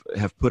have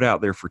put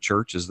out there for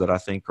churches that I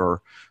think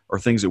are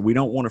things that we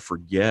don't want to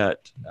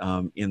forget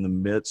in the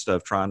midst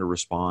of trying to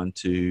respond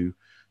to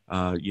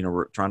our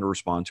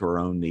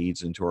own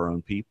needs and to our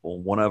own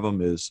people. One of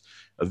them is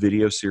a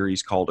video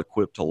series called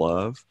Equipped to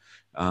Love.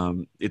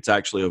 It's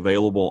actually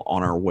available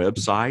on our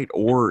website,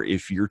 or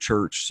if your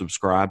church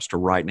subscribes to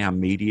Right Now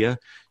Media,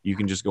 you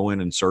can just go in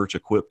and search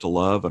Equipped to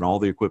Love, and all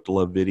the Equipped to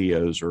Love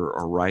videos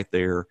are right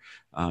there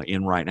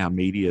in Right Now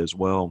Media as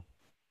well.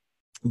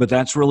 But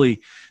that's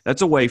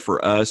a way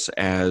for us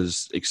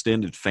as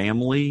extended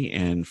family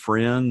and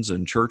friends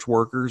and church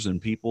workers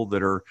and people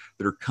that are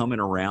coming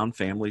around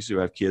families who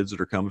have kids that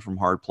are coming from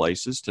hard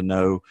places to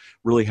know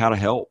really how to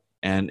help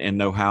and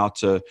know how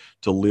to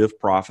live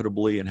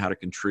profitably and how to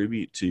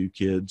contribute to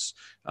kids,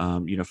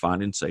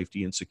 finding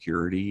safety and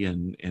security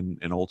and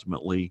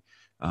ultimately,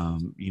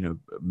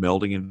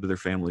 melding into their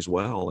families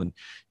well. And,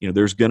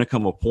 there's going to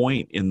come a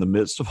point in the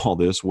midst of all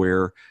this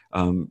where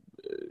COVID's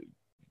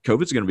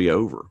going to be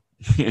over.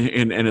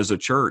 And as a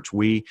church,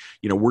 we're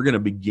going to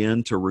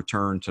begin to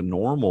return to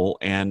normal.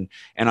 And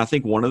I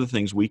think one of the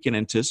things we can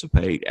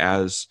anticipate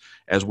as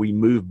we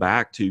move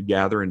back to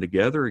gathering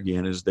together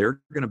again is there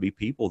are going to be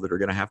people that are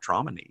going to have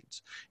trauma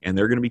needs, and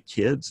there are going to be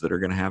kids that are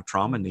going to have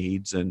trauma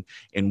needs. And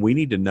we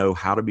need to know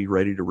how to be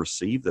ready to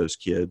receive those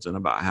kids and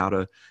about how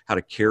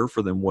to care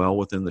for them well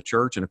within the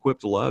church. And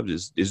Equipped to Love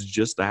is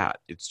just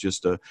that. It's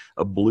just a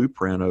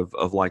blueprint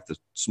of like the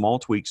small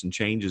tweaks and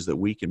changes that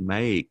we can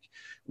make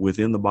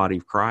within the body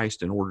of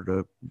Christ in order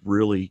to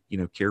really,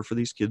 care for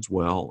these kids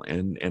well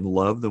and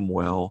love them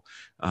well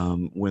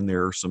when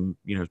there are some,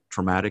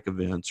 traumatic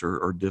events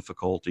or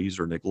difficulties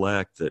or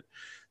neglect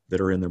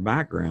that are in their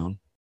background.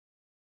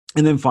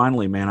 And then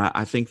finally, man,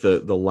 I think the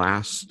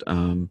last,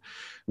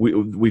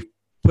 we've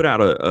put out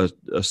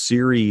a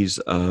series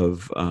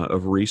of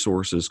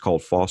resources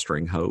called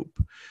Fostering Hope.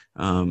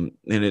 And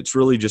it's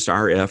really just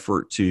our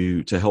effort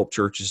to help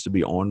churches to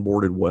be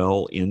onboarded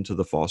well into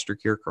the foster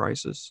care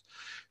crisis.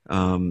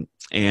 And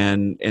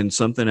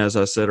something, as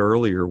I said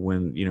earlier,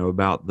 when,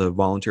 about the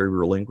voluntary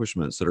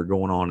relinquishments that are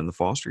going on in the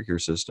foster care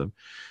system,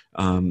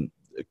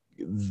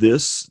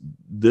 this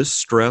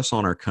stress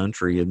on our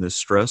country and this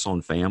stress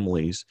on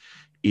families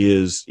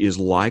is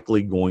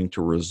likely going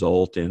to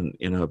result in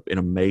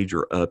a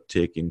major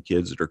uptick in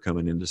kids that are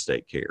coming into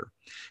state care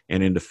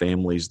and into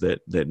families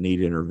that need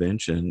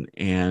intervention.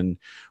 And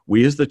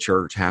we as the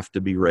church have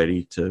to be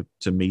ready to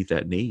meet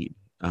that need.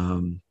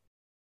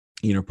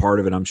 Part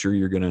of it, I'm sure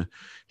you're going to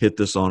hit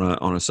this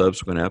on a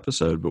subsequent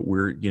episode, but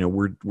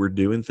we're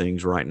doing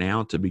things right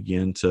now to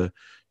begin to,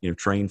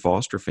 train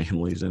foster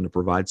families and to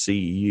provide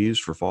CEUs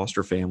for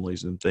foster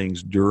families and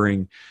things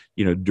during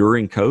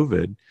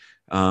COVID.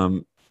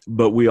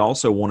 But we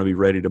also want to be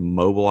ready to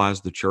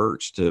mobilize the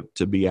church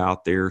to be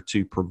out there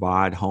to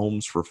provide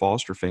homes for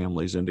foster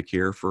families and to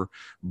care for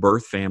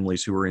birth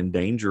families who are in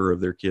danger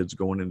of their kids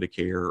going into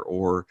care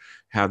or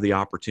have the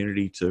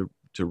opportunity to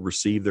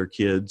receive their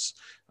kids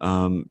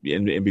and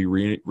be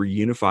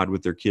reunified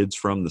with their kids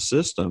from the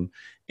system.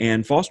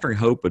 And Fostering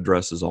Hope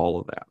addresses all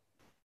of that.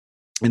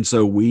 And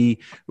so we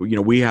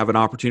have an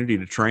opportunity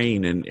to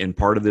train, and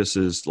part of this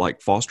is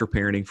like foster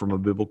parenting from a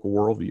biblical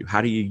worldview.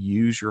 How do you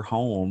use your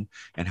home,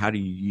 and how do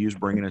you use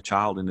bringing a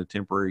child into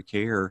temporary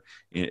care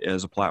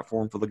as a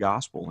platform for the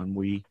gospel? And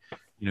we,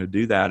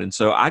 do that. And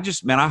so I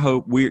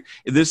hope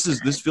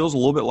this feels a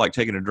little bit like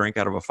taking a drink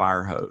out of a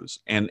fire hose.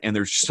 And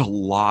there's just a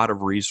lot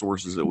of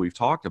resources that we've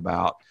talked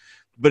about.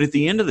 But at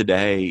the end of the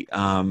day,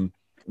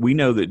 we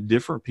know that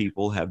different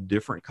people have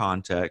different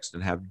contexts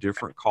and have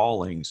different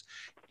callings.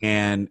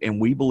 And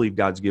we believe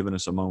God's given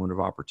us a moment of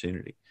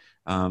opportunity,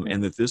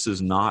 and that this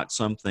is not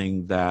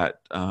something that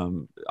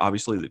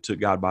obviously that took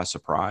God by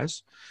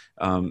surprise.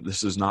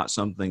 This is not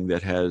something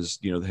that has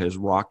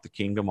rocked the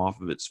kingdom off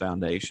of its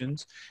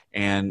foundations,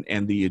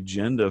 and the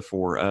agenda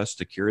for us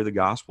to carry the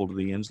gospel to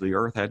the ends of the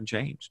earth hadn't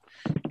changed.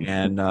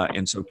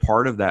 And so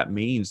part of that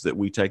means that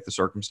we take the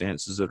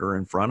circumstances that are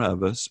in front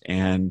of us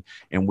and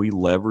we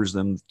leverage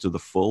them to the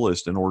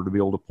fullest in order to be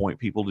able to point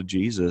people to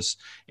Jesus.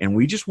 And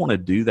we just want to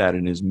do that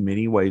in as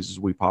many ways as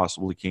we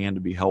possibly can to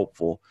be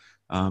helpful,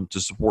 to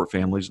support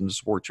families and to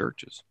support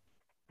churches.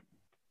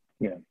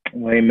 Yeah.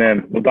 Well,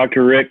 amen. Well,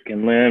 Dr. Rick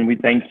and Lynn, we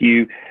thank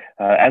you.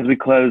 As we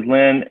close,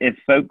 Lynn, if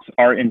folks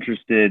are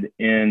interested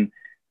in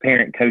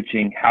parent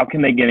coaching, how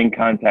can they get in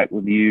contact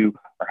with you,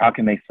 or how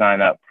can they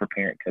sign up for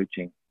parent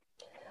coaching?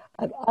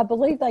 I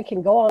believe they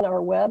can go on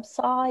our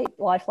website,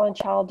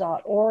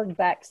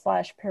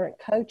 lifelinechild.org/parent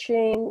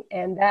coaching,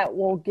 and that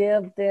will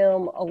give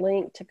them a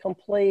link to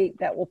complete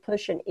that will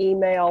push an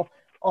email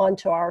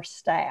onto our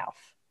staff.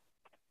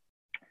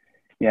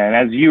 Yeah, and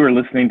as you are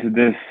listening to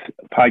this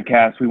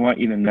podcast, we want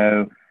you to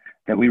know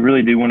that we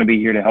really do want to be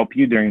here to help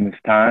you during this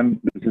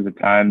time. This is a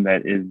time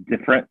that is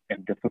different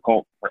and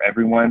difficult for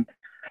everyone.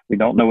 We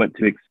don't know what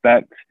to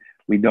expect.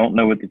 We don't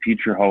know what the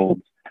future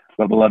holds.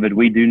 But, beloved,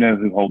 we do know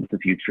who holds the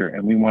future,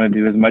 and we want to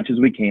do as much as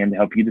we can to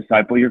help you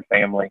disciple your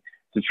family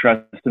to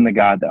trust in the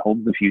God that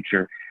holds the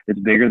future. It's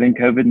bigger than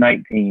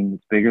COVID-19.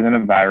 It's bigger than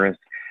a virus,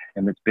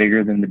 and it's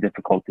bigger than the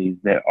difficulties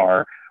that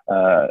are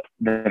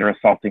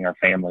assaulting our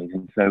families.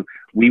 And so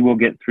we will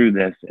get through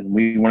this, and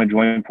we want to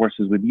join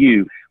forces with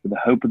you with the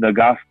hope of the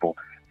gospel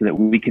so that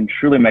we can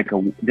truly make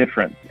a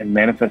difference and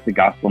manifest the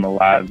gospel in the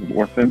lives of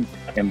orphans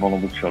and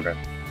vulnerable children.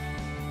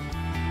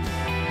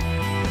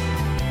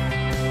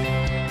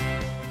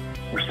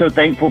 We're so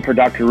thankful for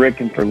Dr.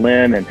 Rick and for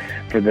Lynn and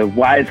for the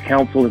wise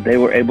counsel that they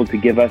were able to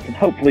give us. And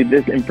hopefully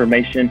this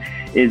information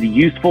is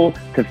useful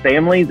to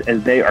families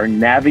as they are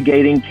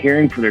navigating,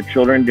 caring for their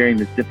children during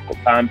this difficult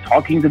time,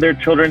 talking to their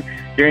children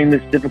during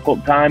this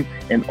difficult time,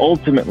 and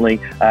ultimately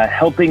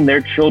helping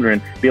their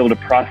children be able to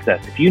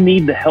process. If you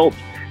need the help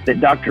that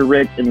Dr.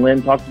 Rick and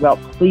Lynn talked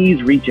about,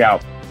 please reach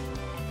out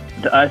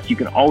to us. You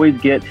can always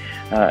get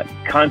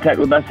contact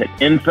with us at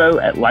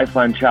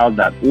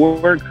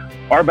info@lifelinechild.org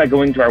or by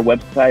going to our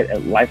website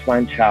at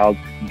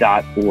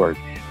lifelinechild.org.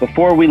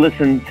 Before we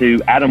listen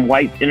to Adam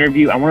White's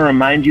interview, I want to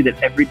remind you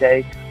that every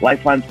day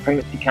Lifeline's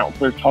pregnancy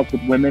counselors talk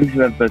with women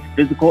who have both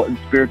physical and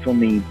spiritual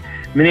needs.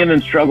 Many of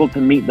them struggle to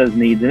meet those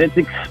needs, and it's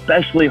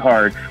especially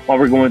hard while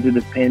we're going through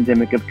this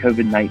pandemic of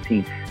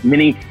COVID-19.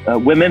 Many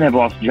women have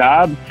lost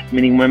jobs,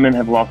 many women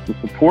have lost the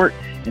support,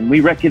 and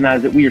we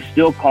recognize that we are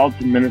still called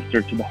to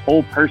minister to the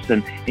whole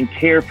person and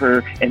care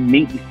for and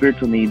meet the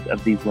spiritual needs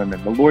of these women.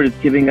 The Lord is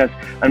giving us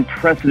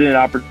unprecedented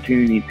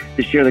opportunities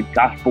to share the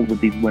gospel with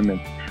these women.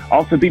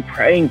 Also, be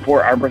praying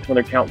for our birth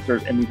mother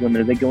counselors and these women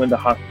as they go into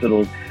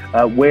hospitals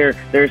where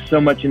there's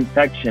so much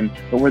infection,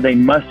 but where they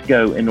must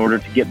go in order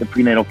to get the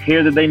prenatal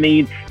care that they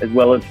need, as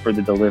well as for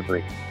the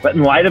delivery. But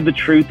in light of the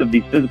truth of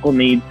these physical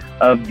needs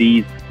of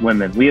these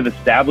women, we have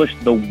established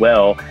the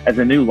Well as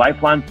a new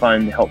Lifeline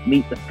fund to help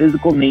meet the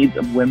physical needs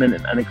of women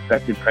in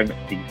unexpected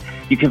pregnancies.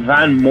 You can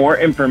find more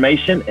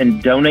information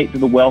and donate to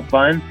the Well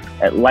Fund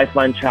at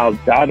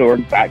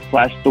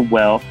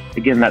lifelinechild.org/thewell.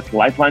 Again, that's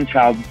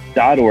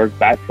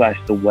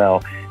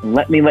lifelinechild.org/thewell. And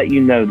let me let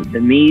you know that the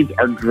needs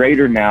are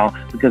greater now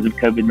because of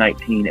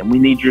COVID-19, and we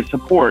need your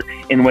support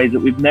in ways that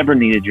we've never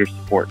needed your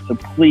support. So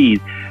please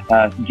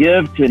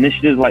give to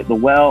initiatives like the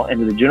Well and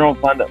to the General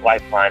Fund at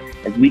Lifeline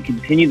as we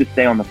continue to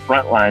stay on the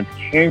front lines,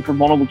 caring for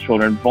vulnerable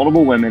children,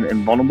 vulnerable women,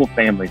 and vulnerable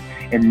families,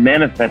 and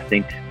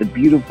manifesting the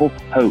beautiful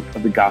hope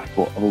of the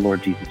gospel of the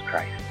Lord Jesus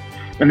Christ.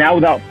 And now,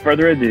 without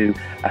further ado,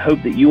 I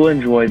hope that you will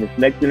enjoy this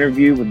next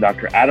interview with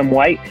Dr. Adam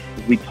White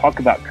as we talk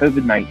about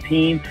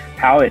COVID-19,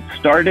 how it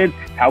started,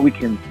 how we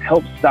can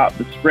help stop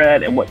the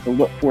spread, and what to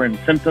look for in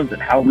symptoms,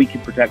 and how we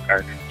can protect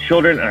our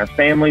children and our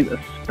families,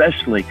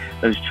 especially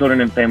those children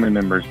and family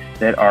members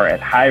that are at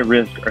high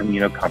risk or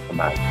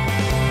immunocompromised.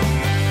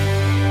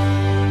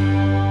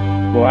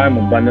 Well, I'm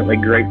abundantly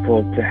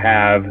grateful to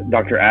have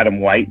Dr.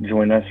 Adam White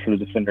join us for the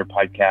Defender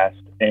podcast.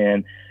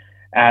 And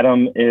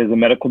Adam is a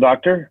medical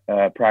doctor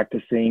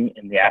practicing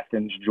in the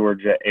Athens,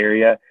 Georgia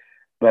area.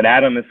 But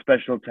Adam is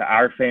special to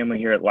our family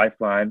here at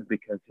Lifeline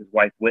because his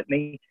wife,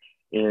 Whitney,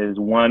 is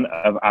one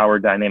of our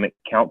dynamic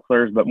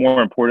counselors. But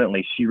more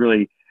importantly, she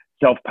really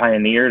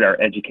self-pioneered our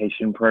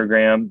education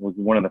program, was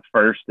one of the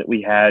first that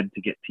we had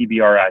to get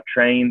TBRI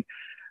trained.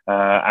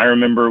 I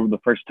remember the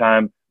first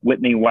time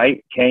Whitney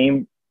White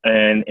came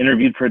and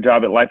interviewed for a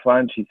job at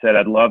Lifeline. She said,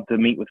 "I'd love to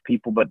meet with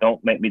people, but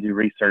don't make me do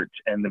research."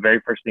 And the very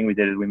first thing we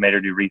did is we made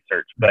her do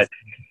research. But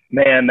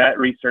man, that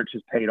research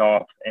has paid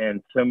off.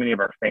 And so many of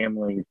our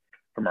families,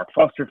 from our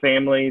foster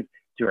families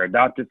to our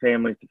adoptive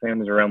families to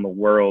families around the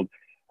world,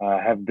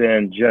 have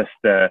been just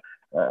a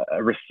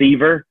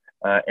receiver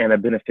and a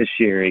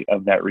beneficiary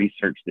of that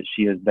research that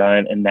she has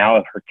done, and now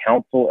of her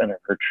counsel and of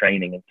her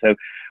training. And so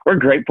we're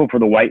grateful for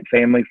the White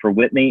family, for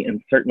Whitney,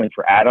 and certainly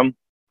for Adam.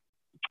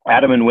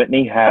 Adam and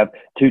Whitney have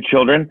 2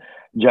 children,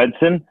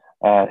 Judson,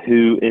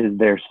 who is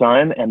their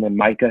son, and then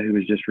Micah, who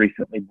was just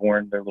recently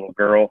born, their little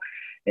girl.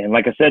 And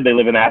like I said, they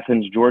live in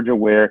Athens, Georgia,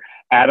 where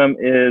Adam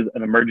is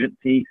an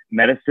emergency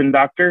medicine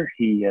doctor.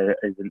 He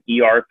is an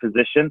ER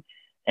physician.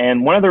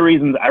 And one of the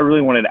reasons I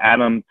really wanted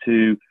Adam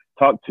to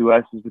talk to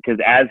us is because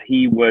as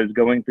he was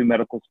going through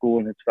medical school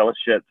and his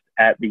fellowships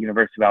at the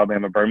University of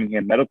Alabama,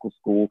 Birmingham Medical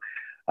School,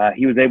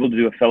 he was able to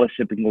do a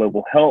fellowship in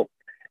global health,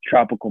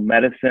 tropical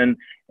medicine,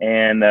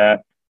 and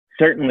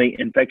certainly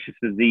infectious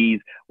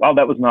disease. While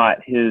that was not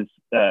his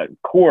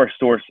core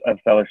source of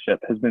fellowship,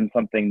 has been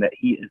something that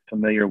he is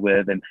familiar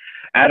with. And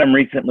Adam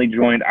recently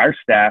joined our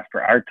staff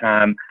for our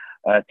time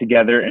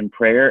together in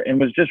prayer, and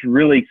was just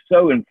really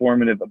so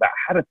informative about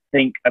how to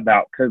think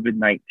about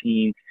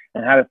COVID-19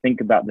 and how to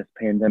think about this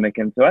pandemic.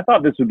 And so I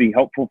thought this would be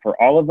helpful for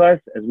all of us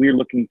as we're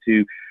looking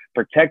to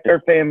protect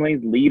our families,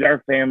 lead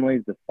our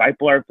families,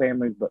 disciple our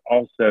families, but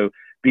also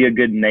be a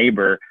good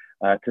neighbor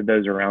to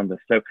those around us.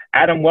 So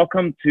Adam,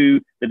 welcome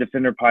to the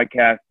Defender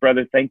Podcast.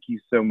 Brother, thank you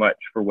so much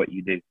for what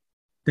you do.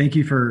 Thank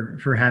you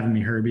for having me,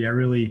 Herbie. I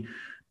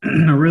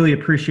really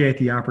appreciate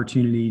the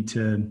opportunity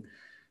to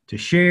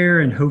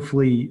share and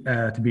hopefully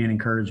to be an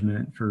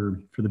encouragement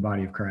for the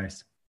body of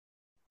Christ.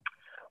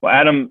 Well,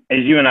 Adam, as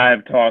you and I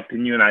have talked,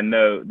 and you and I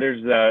know,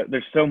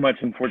 there's so much,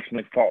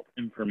 unfortunately, false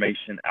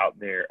information out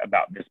there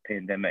about this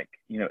pandemic.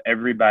 You know,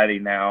 everybody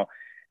now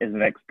is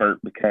an expert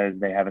because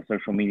they have a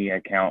social media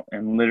account,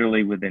 and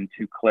literally within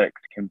 2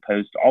 clicks can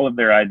post all of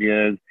their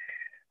ideas.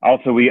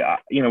 Also, we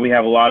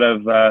have a lot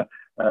of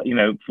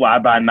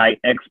fly-by-night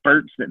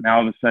experts that now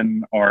all of a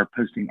sudden are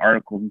posting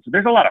articles, and so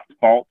there's a lot of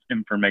false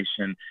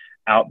information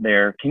out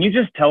there. Can you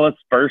just tell us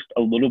first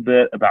a little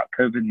bit about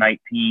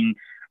COVID-19?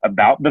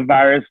 About the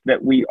virus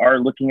that we are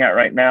looking at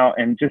right now,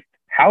 and just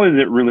how is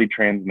it really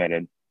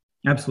transmitted?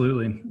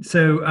 Absolutely.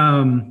 So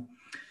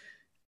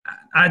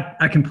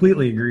I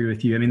completely agree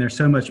with you. I mean, there's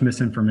so much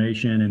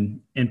misinformation, and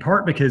in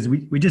part because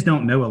we just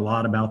don't know a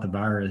lot about the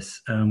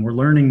virus. We're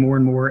learning more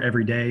and more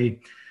every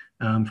day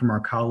from our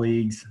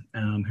colleagues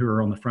who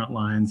are on the front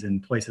lines in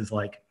places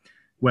like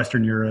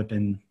Western Europe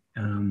and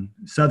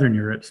Southern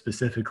Europe,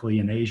 specifically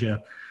in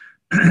Asia.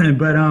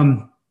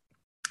 But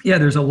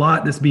there's a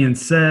lot that's being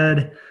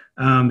said.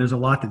 There's a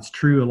lot that's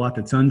true, a lot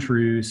that's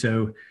untrue.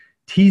 So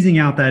teasing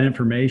out that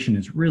information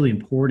is really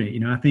important.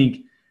 You know, I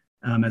think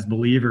as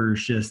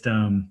believers, just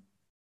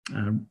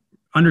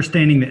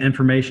understanding the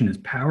information is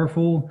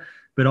powerful,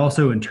 but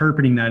also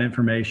interpreting that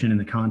information in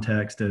the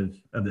context of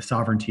the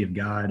sovereignty of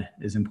God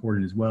is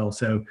important as well.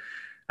 So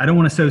I don't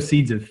want to sow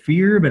seeds of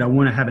fear, but I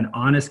want to have an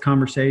honest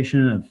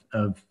conversation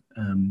of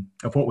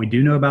what we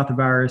do know about the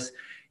virus.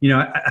 You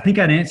know, I think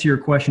I'd answer your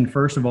question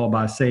first of all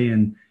by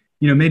saying,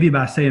 maybe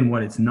by saying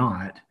what it's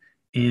not.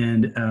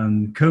 And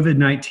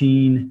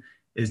COVID-19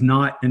 is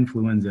not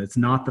influenza. It's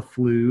not the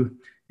flu.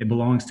 It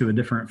belongs to a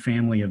different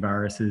family of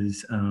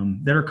viruses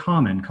that are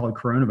common, called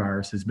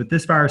coronaviruses. But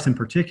this virus in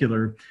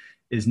particular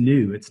is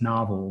new. It's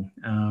novel.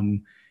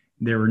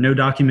 There were no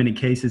documented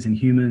cases in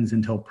humans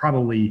until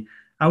probably,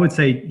 I would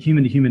say,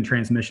 human-to-human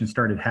transmission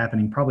started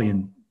happening probably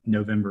in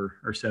November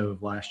or so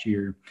of last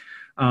year.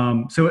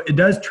 So it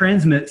does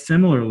transmit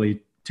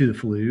similarly to the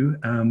flu,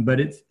 but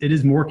it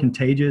is more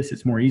contagious.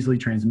 It's more easily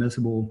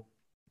transmissible.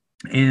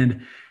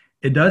 And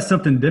it does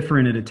something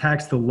different. It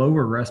attacks the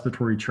lower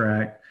respiratory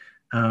tract,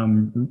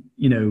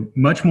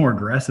 much more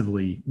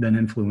aggressively than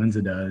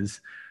influenza does.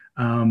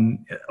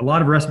 A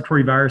lot of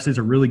respiratory viruses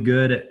are really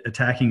good at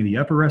attacking the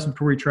upper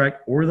respiratory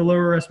tract or the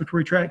lower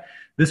respiratory tract.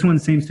 This one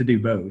seems to do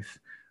both.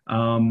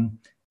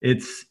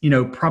 It's,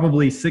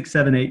 probably 6,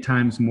 7, 8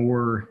 times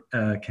more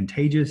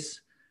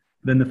contagious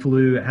than the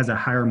flu. It has a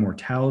higher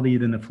mortality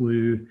than the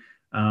flu.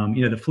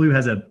 The flu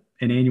has an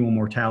annual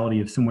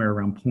mortality of somewhere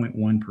around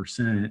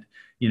 0.1%.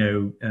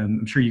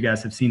 I'm sure you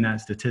guys have seen that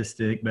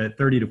statistic, but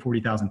 30 to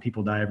 40,000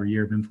 people die every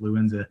year of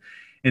influenza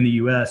in the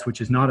U.S.,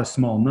 which is not a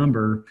small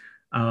number.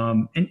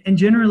 And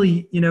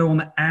generally, on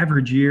the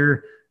average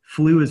year,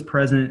 flu is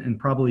present and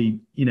probably,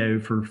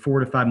 for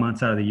 4 to 5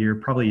 months out of the year,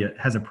 probably it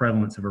has a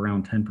prevalence of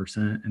around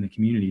 10% in the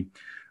community.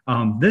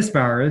 This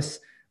virus,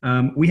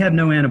 we have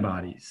no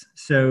antibodies.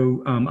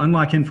 So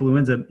unlike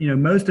influenza,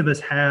 most of us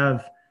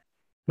have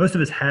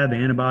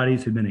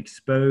antibodies who've been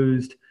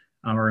exposed.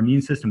 Our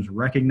immune systems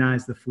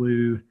recognize the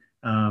flu.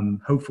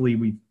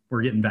 Hopefully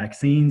we're getting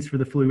vaccines for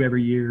the flu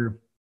every year.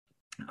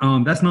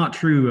 That's not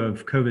true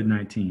of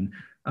COVID-19.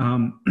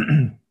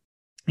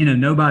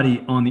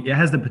 nobody it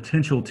has the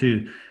potential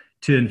to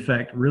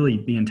infect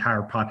really the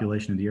entire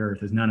population of the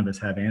earth, as none of us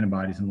have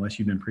antibodies unless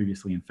you've been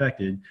previously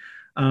infected.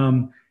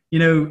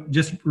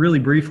 Just really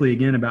briefly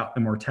again about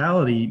the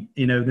mortality,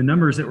 the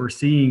numbers that we're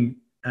seeing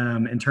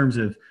in terms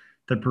of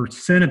the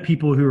percent of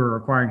people who are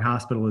requiring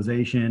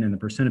hospitalization and the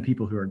percent of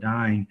people who are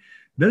dying,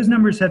 those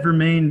numbers have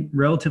remained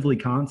relatively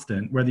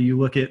constant, whether you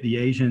look at the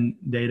Asian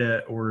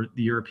data or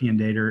the European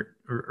data,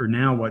 or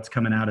now what's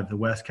coming out of the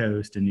West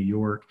Coast and New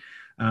York.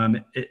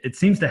 It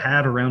seems to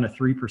have around a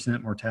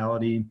 3%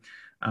 mortality.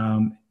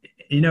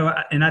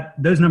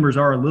 Those numbers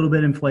are a little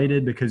bit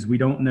inflated because we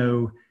don't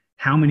know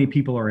how many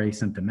people are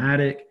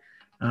asymptomatic,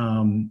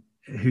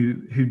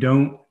 who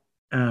don't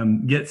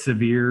get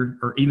severe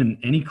or even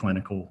any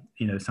clinical,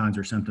 signs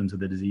or symptoms of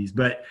the disease.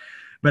 But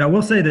I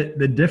will say that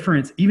the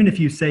difference, even if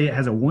you say it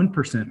has a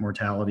 1%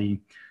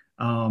 mortality,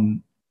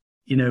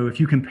 if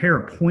you compare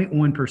a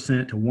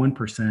 0.1% to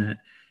 1%,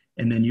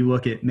 and then you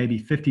look at maybe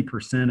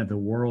 50% of the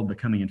world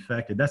becoming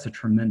infected, that's a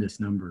tremendous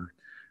number.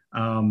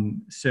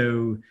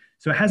 So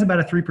it has about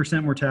a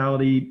 3%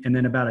 mortality and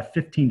then about a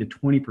 15 to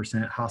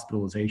 20%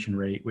 hospitalization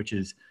rate, which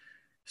is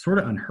sort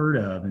of unheard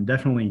of and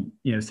definitely,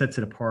 sets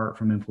it apart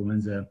from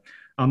influenza.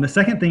 The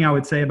second thing I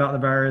would say about the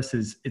virus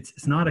is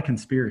it's not a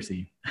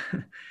conspiracy.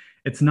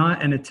 It's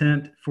not an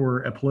attempt for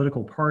a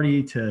political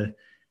party to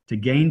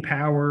gain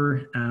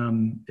power.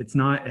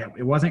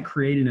 It wasn't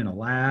created in a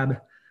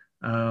lab.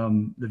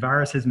 The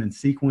virus has been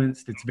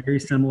sequenced. It's very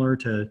similar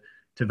to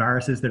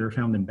viruses that are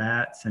found in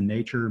bats in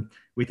nature.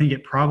 We think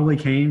it probably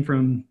came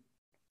from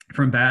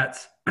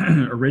bats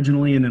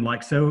originally, and then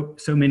like so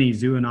many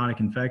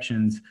zoonotic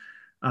infections,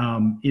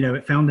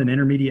 it found an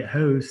intermediate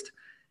host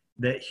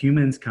that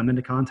humans come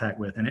into contact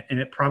with, and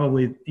it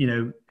probably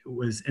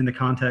was in the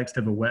context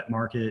of a wet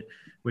market,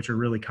 which are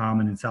really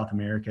common in South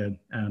America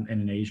and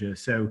in Asia.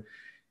 So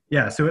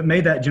it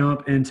made that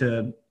jump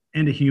into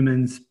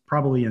humans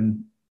probably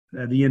in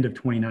the end of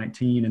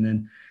 2019. And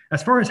then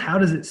as far as how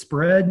does it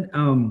spread,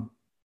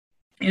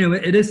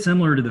 it is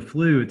similar to the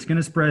flu. It's going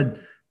to spread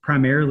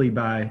primarily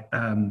by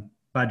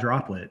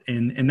droplet,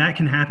 and that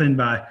can happen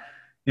by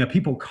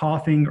people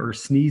coughing or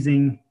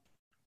sneezing,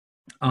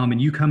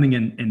 and you coming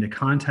into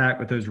contact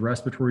with those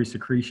respiratory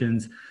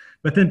secretions.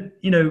 But then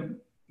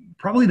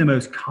probably the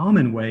most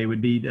common way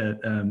would be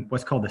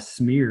what's called the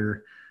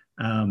smear.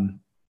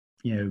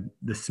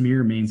 The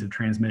smear means of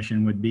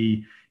transmission would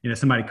be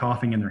somebody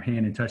coughing in their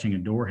hand and touching a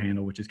door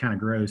handle, which is kind of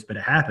gross, but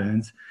it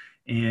happens.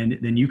 And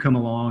then you come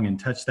along and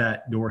touch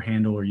that door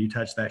handle, or you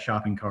touch that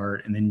shopping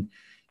cart, and then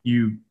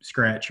you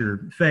scratch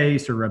your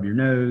face or rub your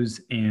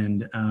nose,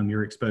 and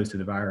you're exposed to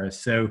the virus.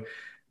 So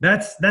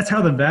that's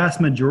how the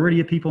vast majority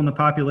of people in the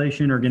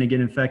population are going to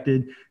get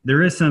infected.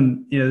 There is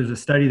there's a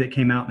study that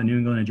came out in the New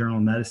England Journal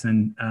of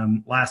Medicine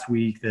last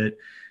week that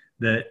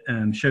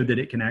showed that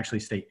it can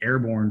actually stay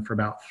airborne for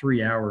about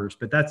 3 hours,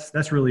 but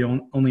that's really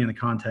only in the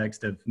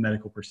context of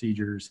medical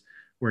procedures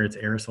where it's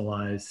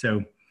aerosolized.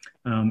 So,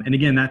 and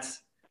again,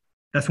 that's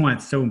why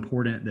it's so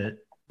important that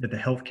the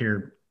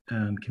healthcare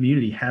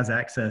community has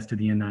access to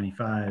the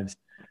N95s,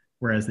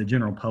 whereas the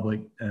general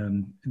public,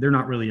 they're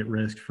not really at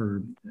risk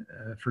for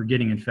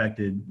getting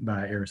infected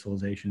by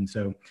aerosolization.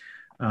 So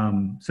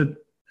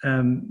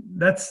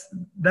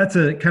that's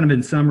a kind of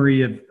in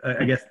summary of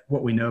I guess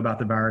what we know about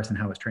the virus and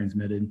how it's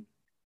transmitted.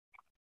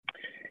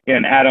 Yeah,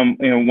 and Adam,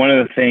 one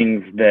of the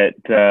things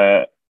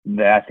that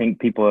I think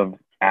people have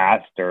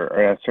asked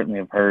or I certainly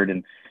have heard,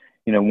 and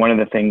one of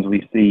the things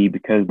we see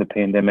because the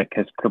pandemic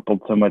has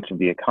crippled so much of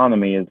the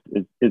economy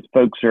is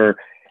folks are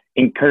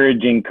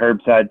encouraging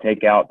curbside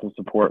takeout to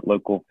support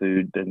local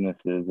food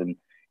businesses, and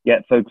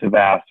yet folks have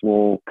asked,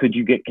 well, could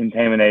you get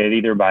contaminated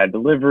either by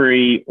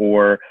delivery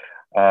or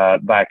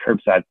by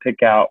curbside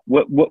pickout?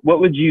 What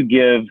would you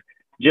give,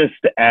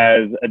 just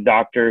as a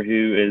doctor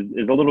who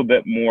is a little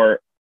bit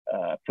more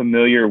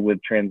familiar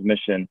with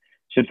transmission?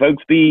 Should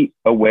folks be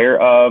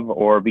aware of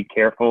or be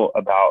careful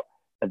about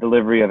a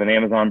delivery of an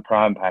Amazon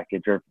Prime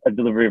package, or a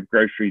delivery of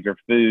groceries or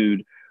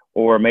food,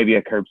 or maybe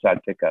a curbside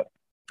pickup?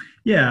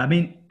 Yeah, I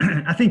mean,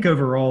 I think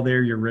overall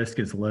there your risk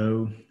is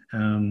low.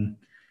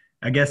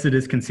 I guess it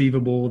is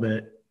conceivable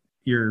that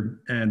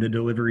the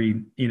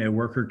delivery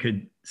worker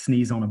could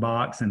sneeze on a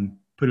box and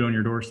put it on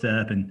your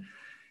doorstep, and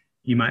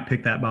you might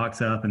pick that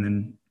box up and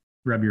then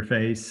rub your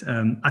face.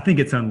 I think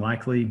it's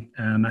unlikely.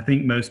 I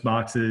think most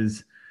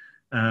boxes,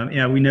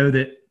 we know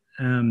that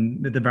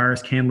the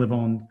virus can live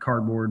on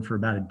cardboard for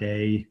about a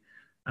day,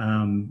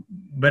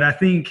 but I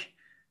think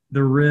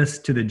the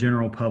risk to the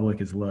general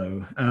public is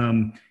low.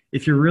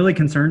 If you're really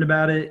concerned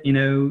about it,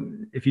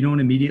 if you don't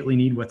immediately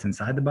need what's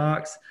inside the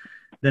box,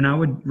 then I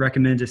would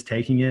recommend just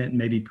taking it and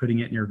maybe putting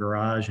it in your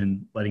garage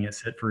and letting it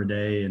sit for a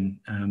day, and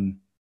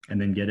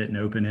then get it and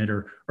open it,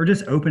 or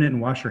just open it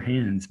and wash your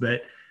hands.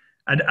 But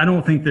I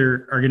don't think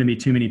there are going to be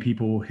too many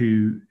people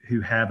who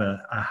have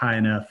a high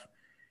enough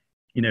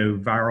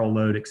viral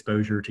load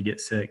exposure to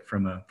get sick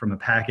from a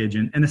package.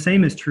 And the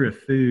same is true of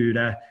food.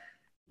 I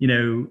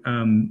know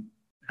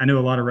a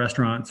lot of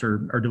restaurants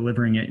are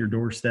delivering at your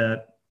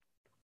doorstep.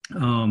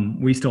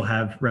 We still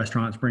have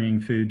restaurants bringing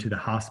food to the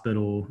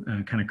hospital,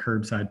 kind of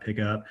curbside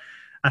pickup.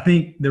 I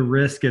think the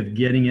risk of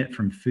getting it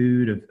from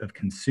food, of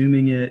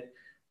consuming it,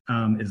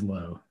 is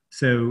low.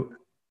 So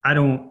I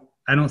don't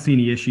see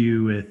any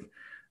issue with,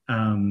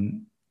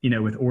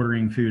 with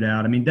ordering food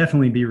out. I mean,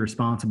 definitely be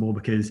responsible,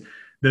 because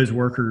those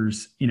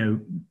workers,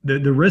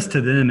 the risk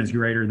to them is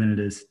greater than it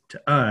is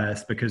to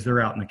us, because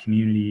they're out in the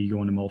community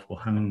going to multiple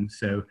homes.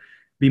 So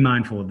be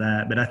mindful of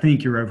that. But I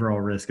think your overall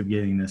risk of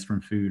getting this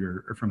from food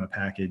or from a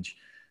package,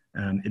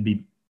 it'd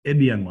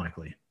be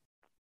unlikely.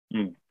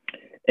 Mm.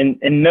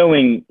 And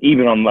knowing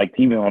even on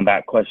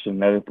that question,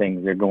 and other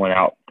things that are going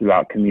out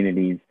throughout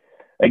communities,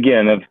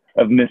 again,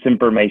 of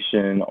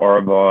misinformation or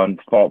on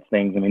false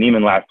things. I mean,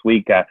 even last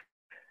week,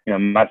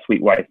 my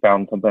sweet wife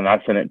found something.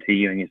 I sent it to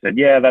you, and you said,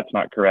 "Yeah, that's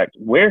not correct."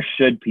 Where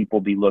should people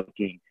be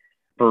looking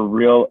for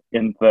real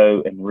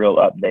info and real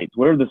updates?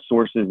 What are the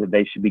sources that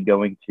they should be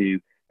going to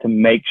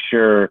make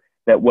sure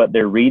that what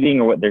they're reading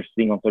or what they're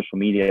seeing on social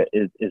media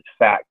is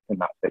fact and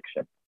not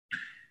fiction?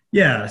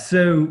 Yeah.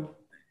 So,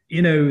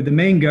 the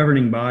main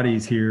governing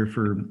bodies here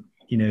for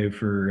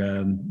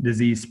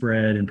disease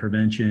spread and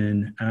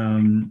prevention,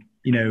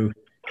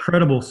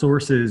 credible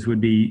sources would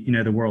be,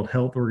 the World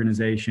Health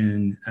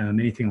Organization.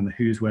 Anything on the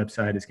WHO's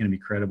website is going to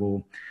be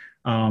credible.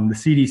 The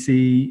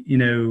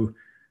CDC,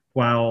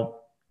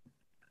 while,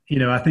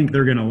 I think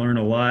they're going to learn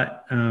a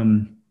lot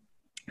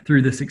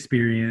through this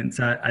experience.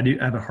 I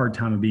have a hard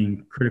time of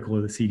being critical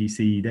of the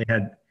CDC. They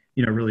had,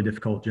 a really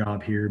difficult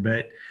job here,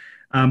 but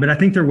I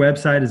think their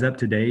website is up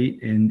to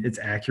date and it's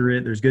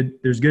accurate. There's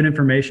good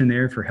information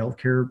there for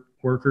healthcare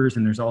workers,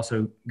 and there's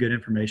also good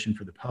information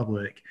for the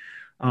public.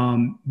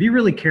 Be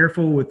really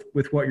careful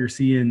with what you're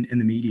seeing in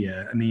the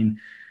media. I mean,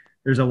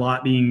 there's a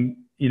lot being,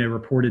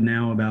 reported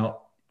now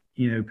about,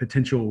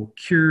 potential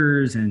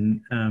cures.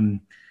 And,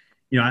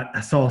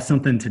 I saw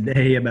something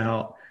today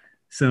about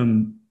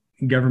some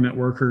government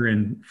worker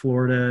in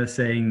Florida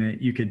saying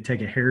that you could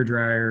take a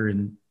hairdryer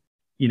and,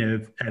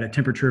 at a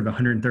temperature of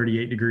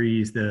 138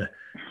 degrees, the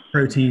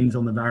proteins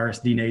on the virus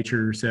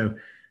denature. So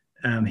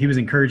he was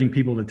encouraging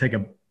people to take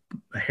a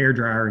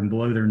hairdryer and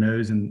blow their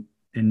nose and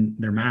in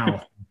their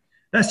mouth.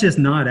 That's just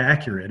not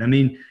accurate. I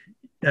mean,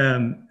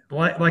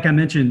 like I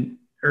mentioned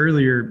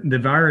earlier, the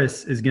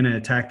virus is going to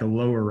attack the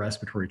lower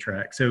respiratory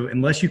tract. So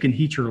unless you can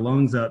heat your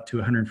lungs up to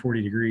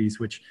 140 degrees,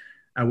 which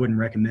I wouldn't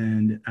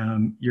recommend,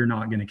 you're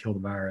not going to kill the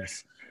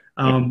virus.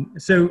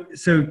 So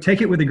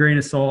take it with a grain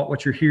of salt,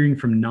 what you're hearing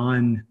from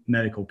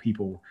non-medical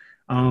people.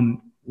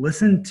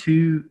 Listen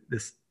to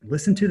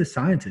the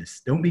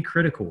scientists. Don't be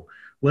critical.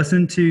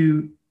 Listen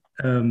to,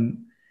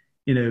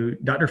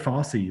 Dr.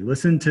 Fauci.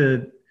 Listen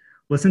to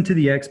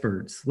the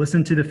experts.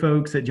 Listen to the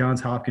folks at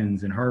Johns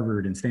Hopkins and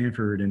Harvard and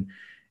Stanford. And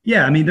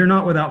yeah, I mean, they're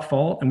not without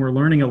fault, and we're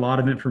learning a lot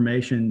of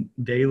information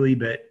daily,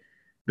 but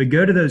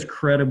go to those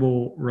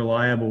credible,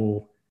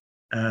 reliable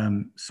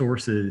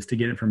sources to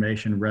get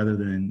information, rather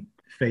than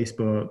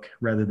Facebook,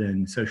 rather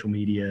than social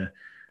media.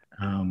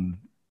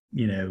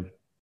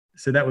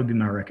 So that would be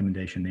my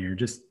recommendation there.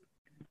 Just,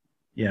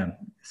 yeah,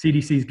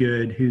 CDC's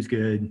good. WHO's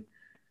good.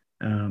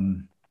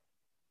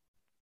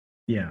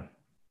 Yeah.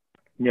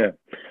 Yeah.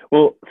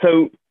 Well,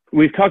 so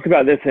we've talked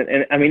about this,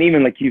 and I mean,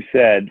 even like you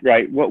said,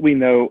 right, what we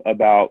know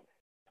about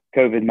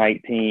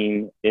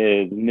COVID-19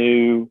 is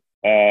new.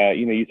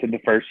 You said the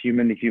first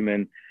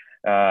human-to-human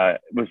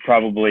was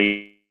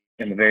probably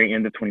in the very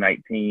end of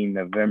 2019,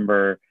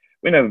 November.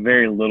 We know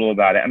very little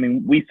about it. I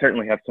mean, we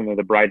certainly have some of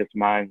the brightest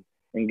minds,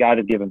 and God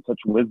has given such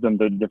wisdom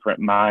to different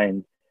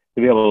minds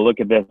to be able to look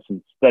at this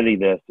and study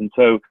this. And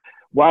so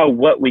while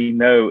what we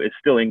know is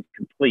still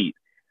incomplete,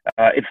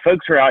 if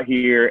folks are out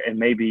here and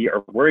maybe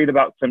are worried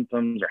about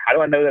symptoms, or how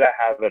do I know that I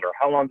have it, or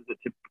how long does it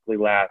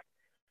typically last,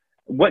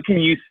 what can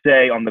you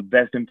say on the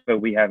best info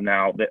we have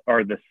now that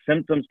are the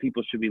symptoms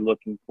people should be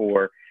looking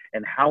for,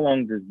 and how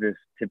long does this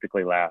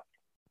typically last?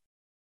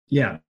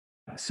 Yeah.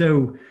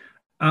 So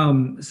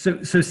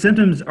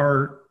symptoms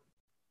are,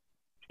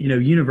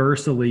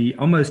 universally,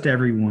 almost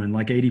everyone,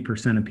 like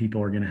 80% of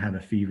people, are going to have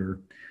a fever.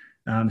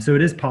 So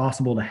it is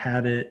possible to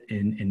have it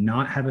and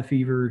not have a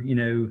fever.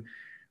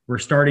 We're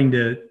starting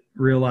to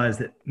realize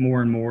that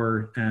more and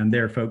more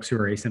there are folks who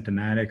are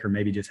asymptomatic, or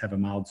maybe just have a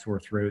mild sore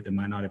throat that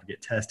might not ever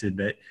get tested.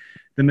 But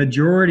the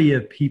majority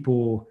of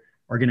people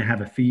are going to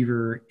have a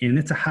fever, and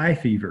it's a high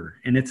fever,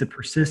 and it's a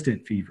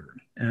persistent fever.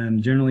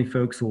 Generally,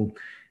 folks will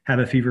have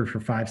a fever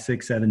for 5,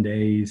 6, 7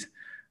 days.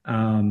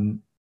 Most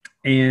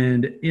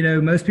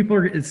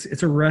people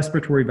it's a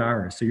respiratory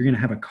virus. So you're going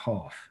to have a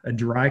cough, a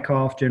dry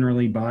cough,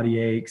 generally body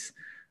aches,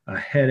 a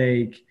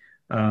headache,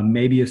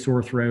 maybe a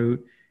sore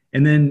throat.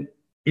 And then,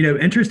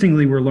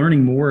 interestingly, we're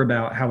learning more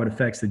about how it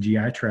affects the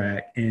GI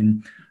tract.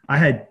 And I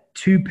had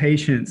 2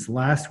 patients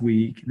last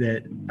week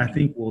that I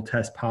think will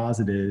test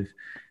positive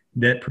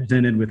that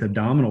presented with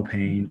abdominal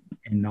pain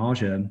and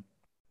nausea.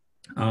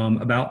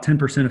 About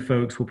 10% of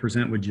folks will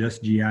present with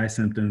just GI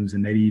symptoms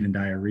and maybe even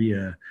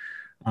diarrhea.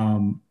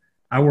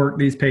 I work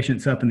these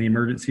patients up in the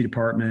emergency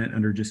department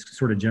under just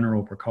sort of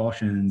general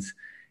precautions.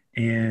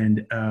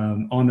 And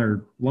on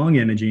their lung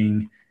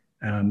imaging,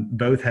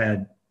 both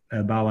had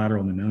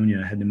bilateral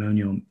pneumonia, had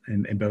pneumonia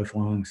in both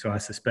lungs. So I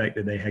suspect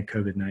that they had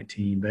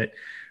COVID-19. But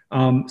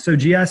so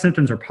GI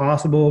symptoms are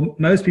possible.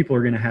 Most people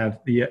are going to have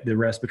the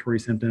respiratory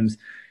symptoms.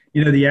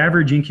 The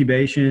average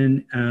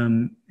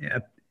incubation,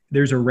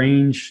 there's a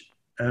range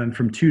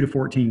from 2 to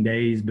 14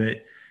 days,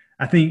 but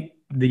I think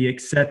the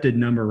accepted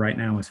number right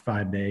now is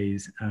 5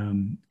 days.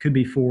 Could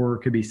be 4,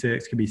 could be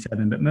 6, could be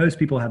 7, but most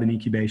people have an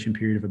incubation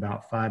period of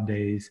about 5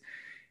 days.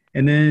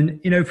 And then,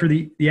 for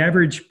the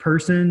average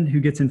person who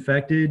gets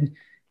infected,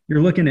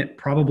 you're looking at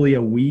probably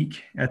a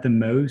week at the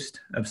most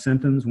of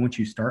symptoms once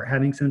you start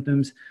having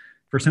symptoms.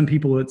 For some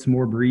people, it's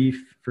more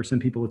brief. For some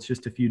people, it's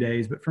just a few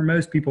days. But for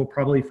most people,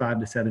 probably 5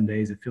 to 7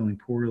 days of feeling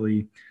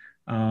poorly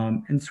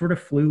and sort of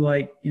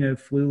flu-like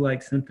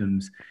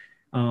symptoms.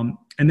 And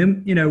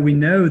then, we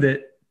know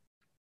that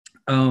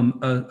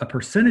a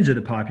percentage of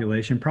the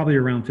population, probably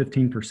around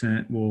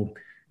 15%, will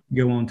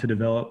go on to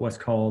develop what's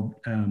called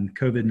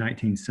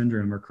COVID-19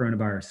 syndrome or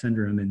coronavirus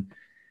syndrome.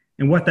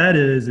 And what that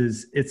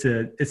is it's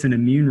an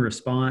immune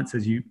response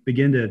as you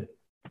begin to,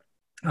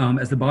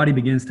 as the body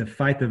begins to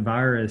fight the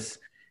virus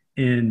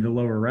in the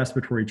lower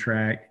respiratory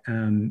tract.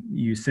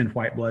 You send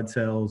white blood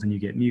cells and you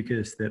get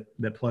mucus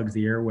that plugs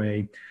the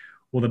airway.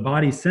 Well, the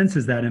body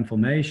senses that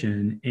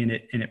inflammation and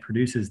it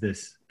produces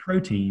this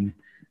protein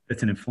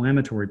that's an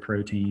inflammatory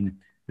protein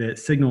that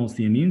signals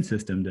the immune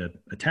system to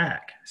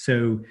attack.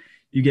 So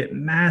you get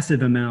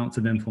massive amounts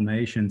of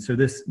inflammation. So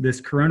this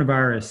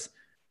coronavirus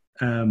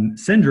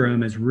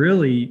syndrome is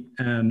really,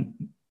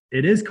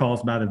 it is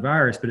caused by the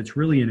virus, but it's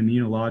really an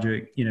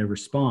immunologic,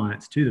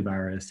 response to the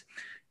virus.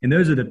 And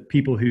those are the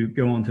people who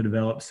go on to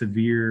develop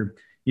severe,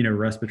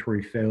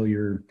 respiratory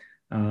failure,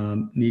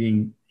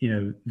 needing,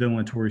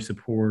 ventilatory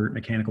support,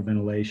 mechanical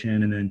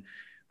ventilation. And then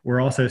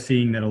we're also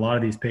seeing that a lot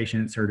of these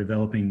patients are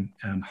developing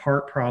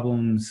heart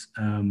problems,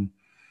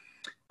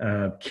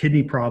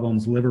 kidney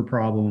problems, liver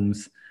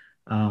problems.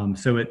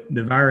 So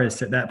the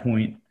virus at that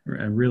point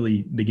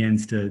really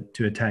begins to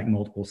attack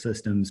multiple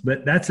systems,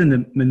 but that's in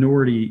the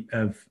minority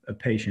of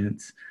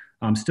patients.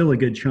 Still a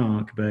good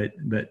chunk, but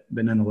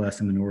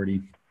nonetheless a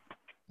minority.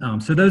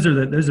 So those are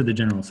the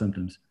general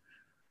symptoms.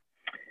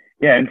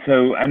 Yeah, and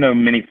so I know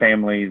many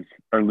families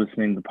are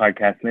listening to the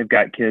podcast and they've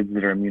got kids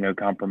that are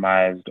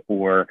immunocompromised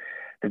or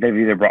that they've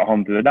either brought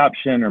home through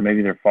adoption or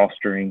maybe they're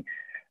fostering.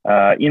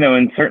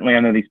 And certainly I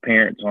know these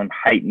parents on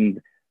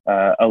heightened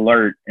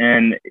alert.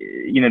 And,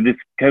 this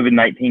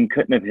COVID-19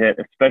 couldn't have hit,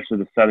 especially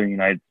the southern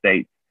United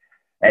States,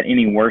 at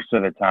any worse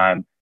of a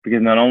time,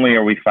 because not only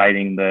are we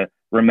fighting the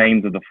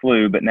remains of the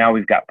flu, but now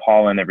we've got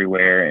pollen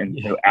everywhere. And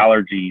so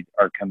allergies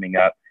are coming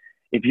up.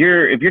 If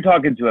you're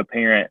talking to a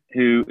parent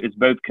who is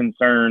both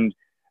concerned,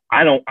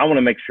 I want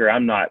to make sure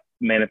I'm not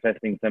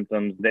manifesting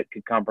symptoms that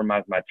could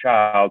compromise my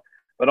child,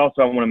 but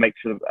also I want to make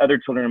sure that other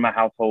children in my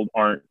household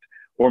aren't,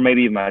 or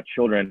maybe my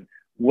children.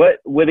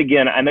 What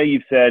again, I know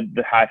you've said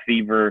the high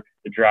fever,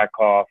 the dry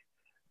cough.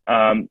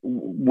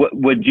 What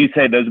would you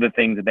say those are the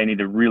things that they need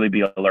to really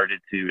be alerted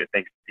to if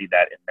they see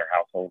that in their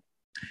household?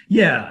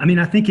 Yeah, I mean,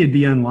 I think it'd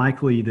be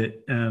unlikely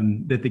that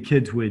that the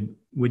kids would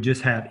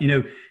just have,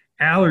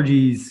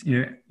 allergies,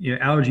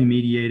 allergy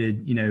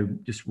mediated,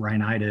 just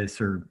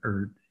rhinitis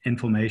or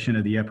inflammation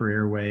of the upper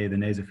airway, the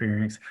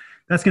nasopharynx.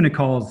 That's going to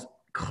cause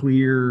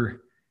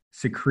clear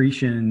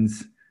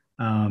secretions,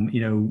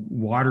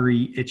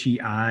 watery,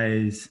 itchy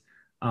eyes,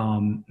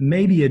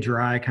 maybe a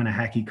dry kind of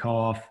hacky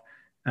cough,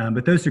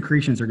 but those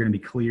secretions are going to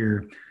be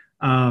clear.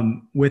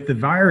 With the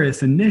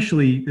virus,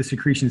 initially the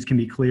secretions can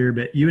be clear,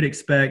 but you would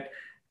expect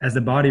as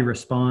the body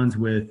responds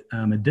with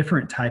a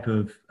different type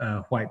of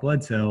white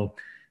blood cell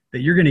that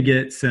you're going to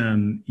get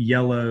some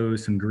yellow,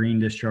 some green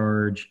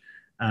discharge.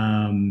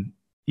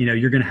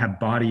 You're going to have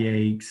body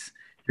aches.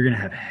 You're going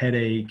to have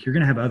headache. You're going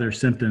to have other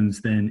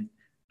symptoms than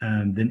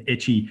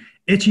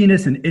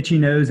itchiness and itchy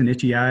nose and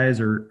itchy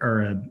eyes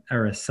are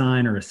a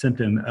sign or a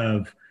symptom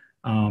of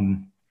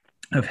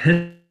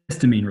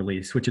histamine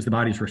release, which is the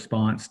body's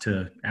response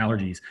to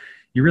allergies.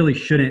 You really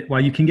shouldn't, while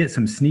you can get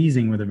some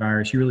sneezing with a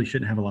virus, you really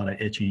shouldn't have a lot of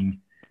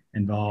itching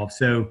involved.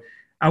 So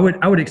I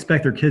would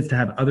expect their kids to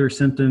have other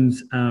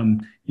symptoms.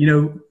 If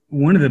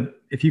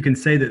you can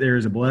say that there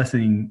is a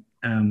blessing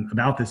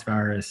about this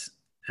virus,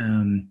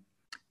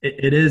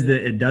 it is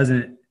that it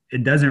doesn't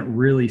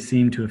really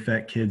seem to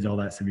affect kids all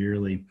that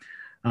severely.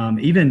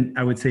 Even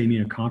I would say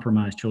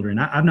immunocompromised children.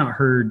 I've not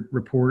heard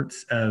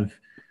reports of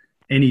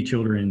any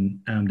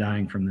children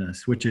dying from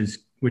this, which is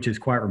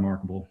quite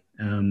remarkable.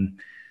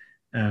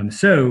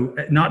 So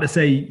not to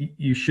say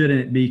you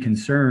shouldn't be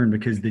concerned,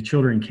 because the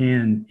children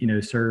can,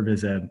 serve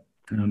as a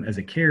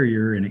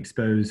carrier and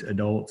expose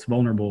adults,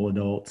 vulnerable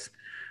adults,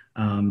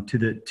 to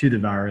the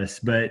virus.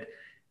 But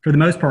for the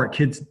most part,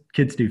 kids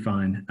do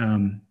fine.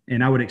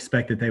 And I would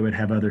expect that they would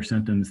have other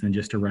symptoms than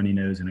just a runny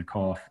nose and a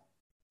cough.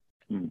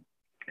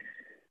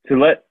 So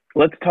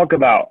let's talk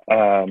about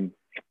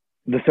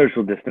the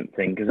social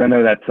distancing, because I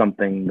know that's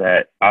something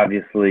that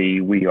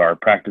obviously we are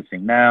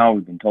practicing now.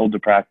 We've been told to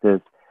practice.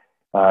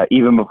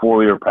 Even before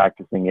we were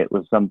practicing, it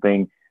was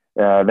something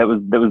that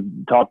was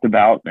talked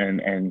about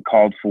and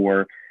called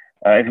for.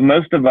 if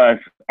most of us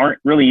aren't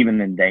really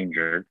even in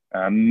danger,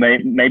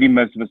 maybe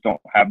most of us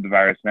don't have the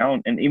virus now,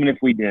 and even if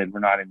we did, we're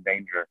not in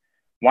danger.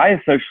 Why is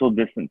social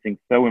distancing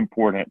so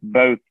important,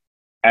 both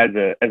as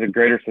a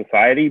greater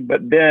society,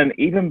 but then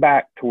even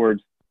back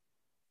towards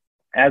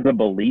as a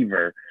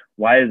believer?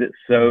 Why is it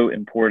so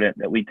important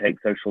that we take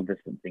social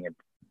distancing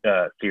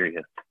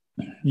serious?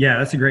 Yeah,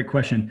 that's a great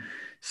question.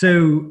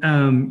 So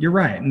you're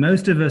right.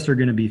 Most of us are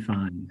going to be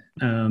fine.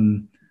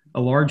 A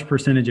large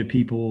percentage of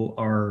people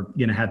are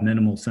going to have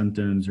minimal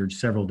symptoms or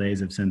several days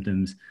of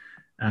symptoms.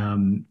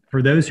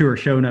 For those who are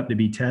showing up to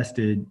be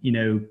tested,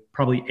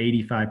 probably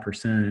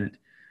 85%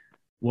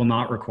 will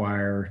not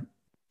require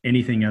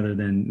anything other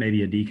than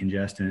maybe a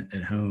decongestant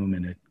at home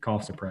and a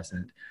cough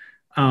suppressant.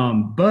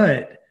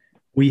 But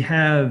we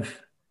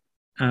have,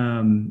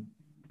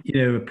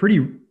 a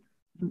pretty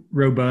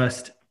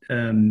robust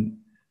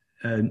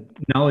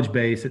knowledge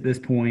base at this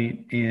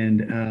point,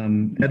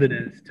 and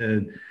evidence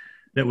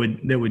that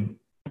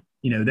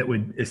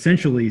would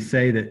essentially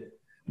say that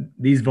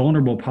these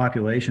vulnerable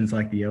populations,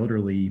 like the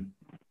elderly,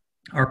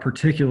 are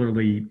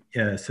particularly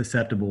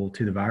susceptible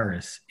to the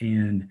virus.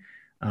 And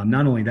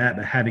not only that,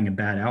 but having a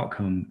bad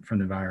outcome from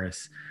the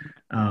virus.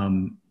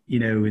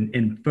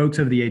 In folks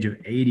over the age of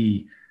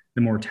 80,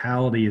 the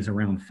mortality is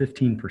around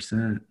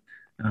 15%.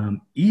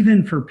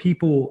 Even for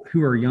people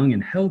who are young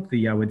and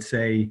healthy, I would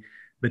say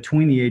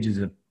between the ages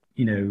of,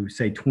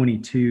 say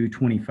 22,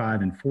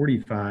 25, and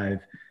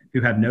 45,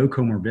 who have no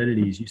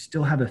comorbidities, you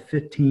still have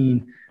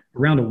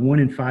around a 1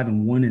 in 5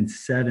 and 1 in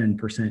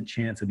 7%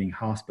 chance of being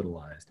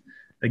hospitalized.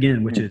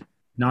 Again, which is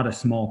not a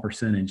small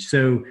percentage.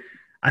 So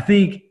I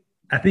think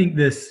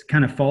this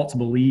kind of false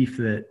belief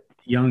that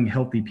young,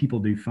 healthy people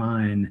do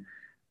fine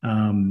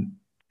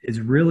is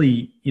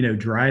really,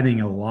 driving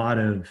a lot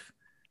of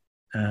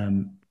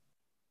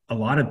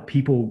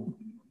people,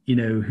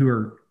 who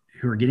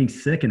are getting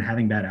sick and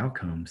having bad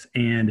outcomes.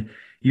 And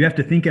you have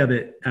to think of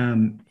it,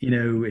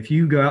 if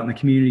you go out in the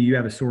community, you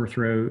have a sore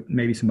throat,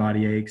 maybe some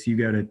body aches, you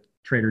go to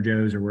Trader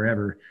Joe's or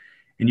wherever,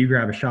 and you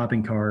grab a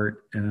shopping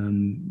cart,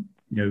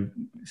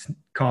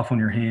 cough on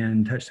your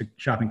hand, touch the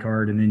shopping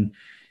cart, and then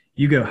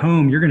you go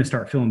home, you're going to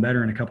start feeling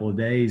better in a couple of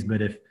days.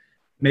 But if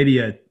maybe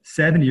a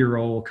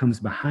 70-year-old comes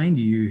behind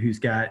you who's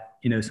got,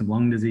 some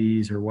lung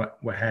disease or what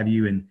have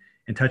you, and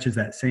touches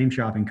that same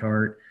shopping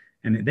cart,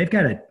 and they've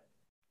got a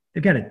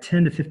 10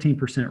 to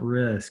 15%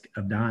 risk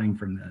of dying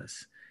from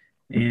this.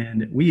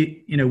 And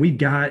we've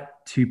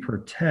got to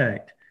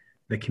protect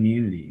the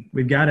community.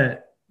 We've got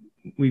to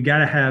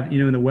have,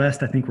 in the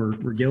West, I think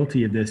we're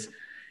guilty of this,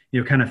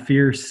 kind of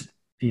fierce,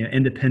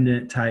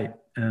 independent type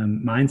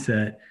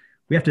mindset.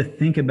 We have to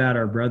think about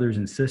our brothers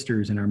and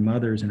sisters and our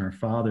mothers and our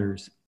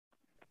fathers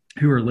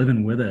who are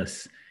living with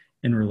us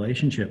in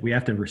relationship. We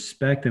have to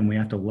respect them. We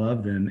have to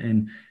love them.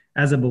 And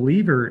as a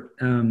believer,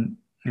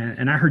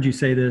 and I heard you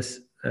say this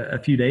a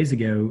few days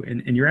ago,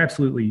 and you're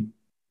absolutely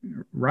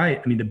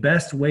right. I mean, the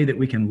best way that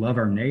we can love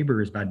our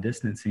neighbor is by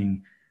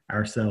distancing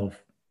ourselves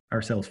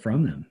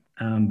from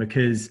them.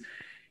 Because,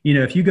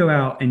 if you go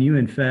out and you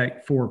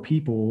infect 4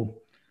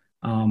 people,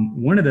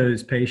 one of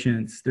those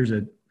patients, there's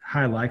a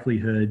high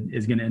likelihood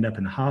is going to end up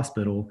in the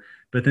hospital.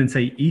 But then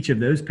say each of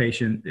those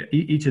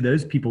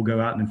people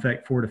go out and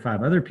infect 4 to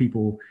 5 other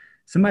people,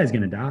 somebody's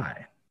going to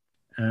die.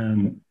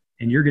 And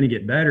you're going to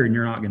get better and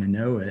you're not going to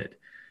know it.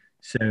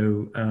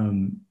 So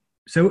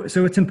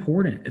it's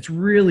important. It's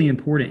really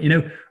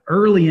important.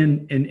 Early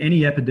in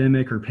any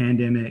epidemic or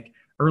pandemic,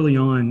 early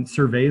on,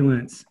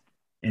 surveillance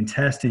and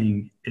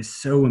testing is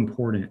so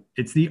important.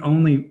 It's the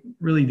only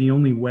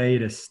way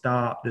to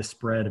stop the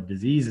spread of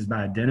disease is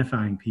by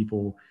identifying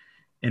people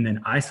and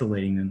then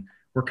isolating them.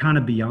 We're kind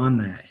of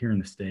beyond that here in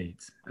the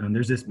States.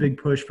 There's this big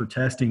push for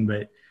testing,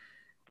 but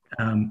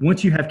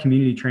once you have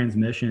community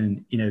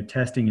transmission,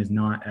 testing is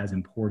not as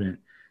important.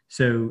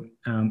 So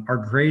our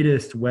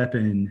greatest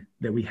weapon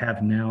that we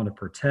have now to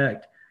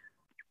protect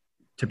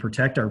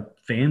our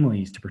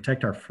families, to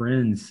protect our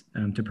friends,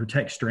 to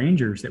protect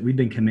strangers that we've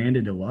been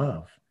commanded to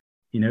love,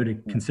 to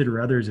consider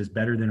others as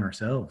better than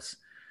ourselves.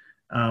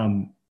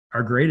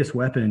 Our greatest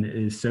weapon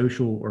is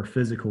social or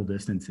physical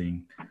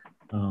distancing.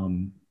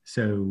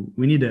 So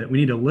we need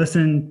to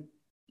listen,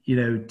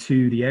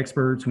 to the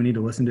experts. We need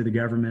to listen to the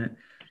government.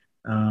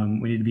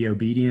 We need to be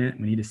obedient.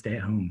 We need to stay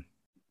at home.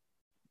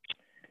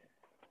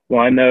 Well,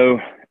 I know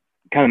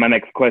kind of my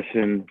next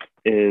question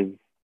is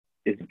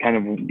kind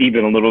of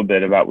even a little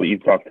bit about what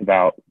you've talked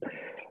about,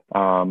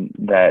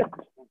 that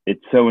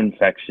it's so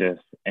infectious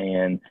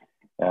and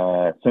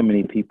so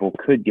many people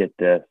could get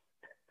this.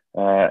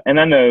 And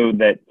I know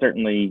that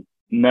certainly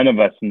none of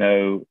us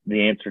know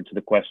the answer to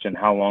the question,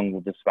 how long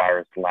will this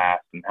virus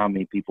last and how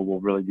many people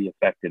will really be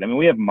affected? I mean,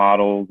 we have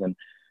models, and,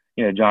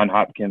 Johns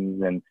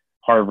Hopkins and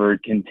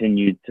Harvard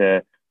continued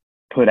to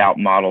put out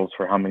models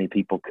for how many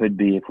people could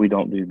be if we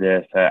don't do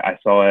this. I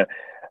saw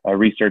a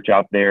research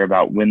out there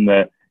about when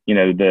the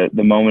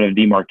moment of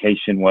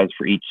demarcation was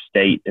for each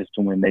state as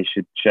to when they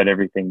should shut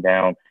everything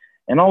down.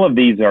 And all of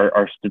these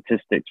are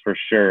statistics for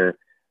sure.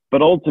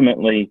 But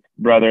ultimately,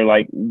 brother,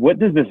 like, what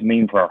does this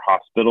mean for our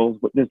hospitals?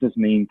 What does this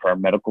mean for our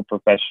medical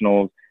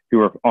professionals who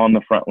are on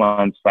the front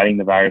lines fighting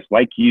the virus,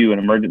 like you, an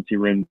emergency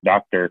room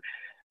doctor?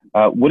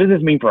 What does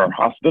this mean for our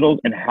hospitals,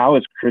 and how,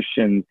 as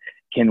Christians,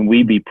 can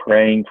we be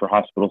praying for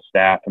hospital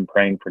staff and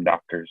praying for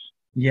doctors?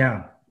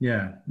 Yeah,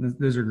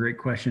 those are great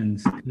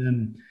questions.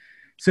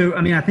 So,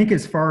 I mean, I think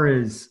as far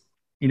as,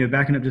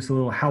 backing up just a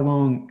little, how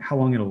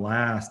long it'll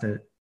last.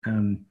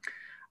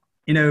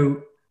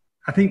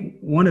 I think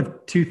one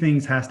of two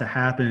things has to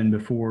happen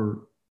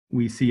before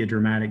we see a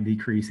dramatic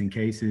decrease in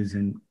cases.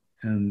 And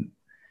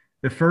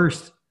the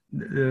first,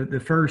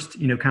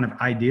 kind of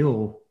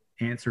ideal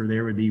answer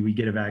there would be we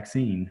get a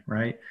vaccine,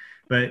 right?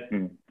 But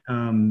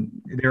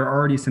there are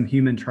already some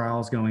human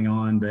trials going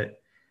on,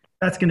 but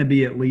that's going to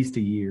be at least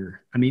a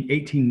year. I mean,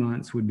 18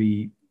 months would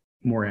be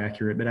more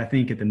accurate, but I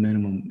think at the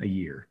minimum a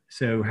year.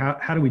 So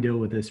how do we deal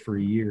with this for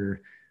a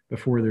year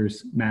before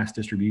there's mass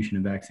distribution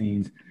of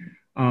vaccines?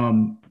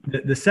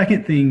 The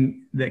second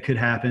thing that could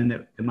happen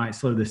that might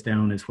slow this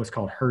down is what's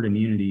called herd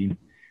immunity,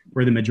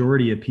 where the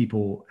majority of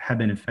people have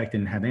been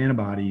infected and have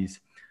antibodies.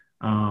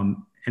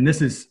 And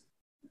this is,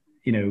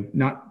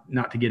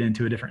 not to get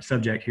into a different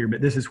subject here,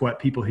 but this is what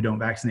people who don't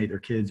vaccinate their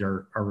kids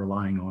are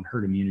relying on,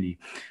 herd immunity.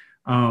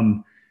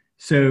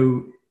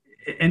 So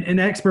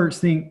experts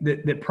think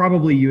that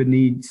probably you would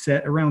need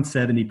around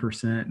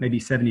 70%, maybe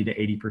 70 to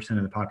 80%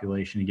 of the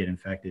population to get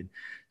infected.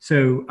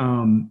 So,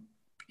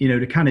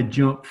 to kind of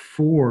jump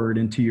forward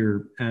into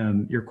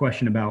your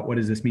question about what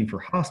does this mean for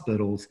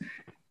hospitals,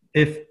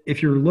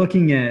 if you're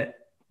looking at,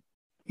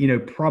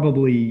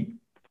 probably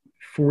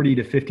 40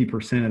 to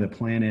 50% of the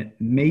planet,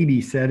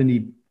 maybe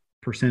 70%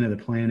 of the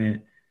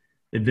planet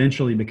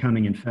eventually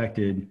becoming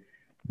infected,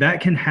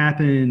 that can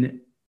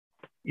happen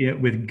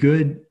with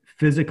good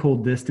physical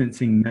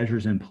distancing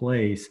measures in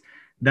place.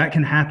 That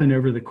can happen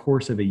over the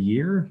course of a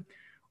year,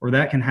 or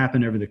that can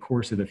happen over the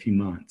course of a few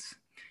months.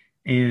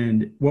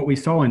 And what we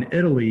saw in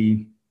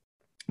Italy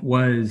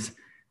was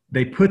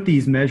they put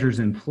these measures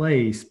in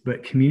place,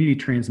 but community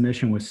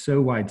transmission was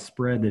so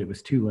widespread that it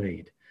was too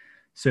late.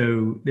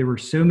 So there were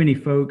so many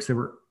folks that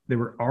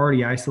were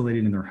already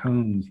isolated in their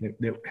homes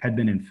that had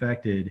been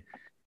infected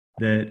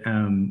that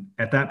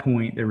at that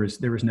point there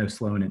was no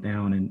slowing it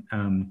down.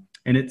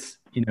 And it's,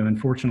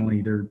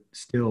 unfortunately, they're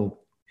still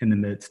in the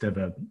midst of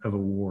a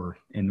war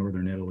in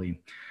northern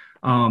Italy.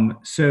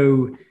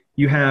 So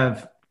you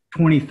have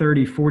 20,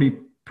 30,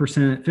 40%,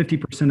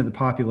 50% of the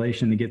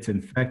population that gets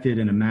infected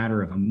in a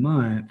matter of a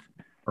month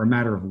or a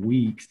matter of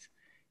weeks.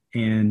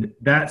 And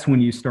that's when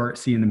you start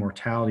seeing the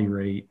mortality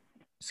rate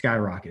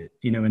skyrocket.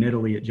 In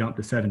Italy, it jumped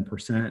to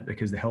 7%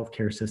 because the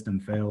healthcare system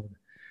failed.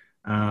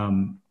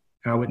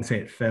 I wouldn't say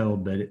it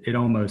failed, but it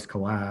almost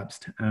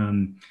collapsed.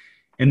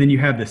 And then you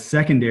have the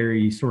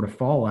secondary sort of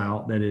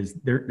fallout that is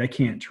they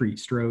can't treat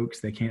strokes,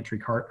 they can't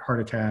treat heart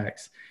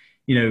attacks.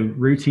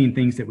 Routine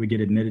things that would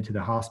get admitted to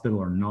the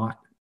hospital are not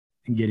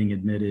getting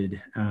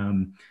admitted.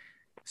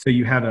 So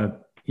you have an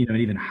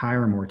even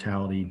higher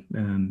mortality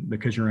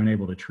because you're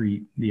unable to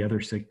treat the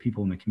other sick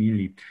people in the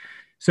community.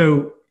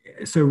 So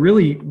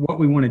really what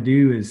we want to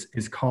do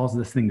is cause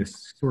this thing to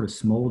sort of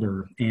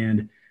smolder.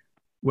 And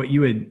what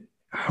you would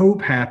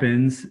hope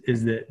happens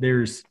is that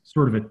there's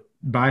sort of a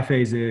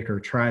biphasic or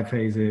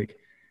triphasic,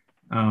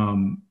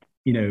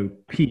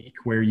 peak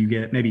where you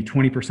get maybe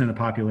 20% of the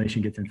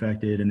population gets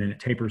infected, and then it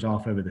tapers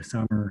off over the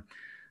summer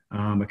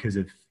because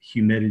of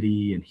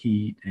humidity and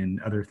heat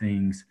and other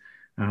things.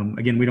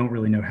 Again, we don't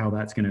really know how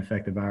that's going to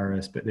affect the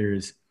virus, but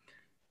there's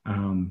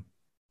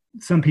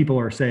some people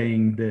are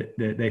saying that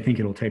they think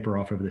it'll taper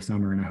off over the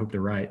summer, and I hope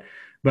they're right.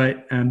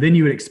 But then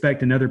you would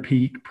expect another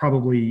peak,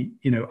 probably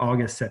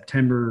August,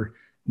 September,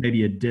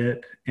 maybe a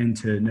dip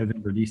into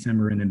November,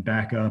 December, and then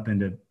back up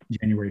into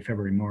January,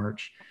 February,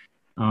 March.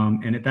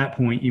 And at that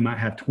point, you might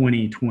have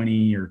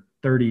 20-20 or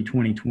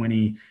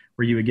 30-20-20,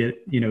 where you would get,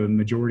 a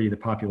majority of the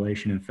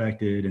population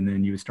infected, and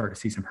then you would start to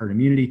see some herd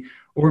immunity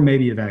or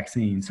maybe a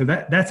vaccine. So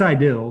that's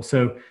ideal.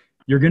 So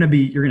you're going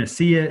to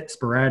see it,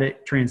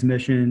 sporadic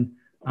transmission.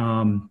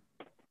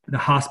 The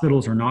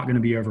hospitals are not going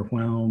to be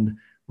overwhelmed.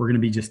 We're going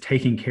to be just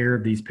taking care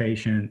of these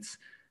patients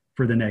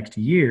for the next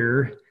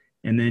year.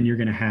 And then you're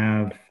going to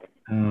have,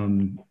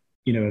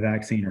 a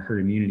vaccine or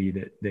herd immunity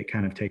that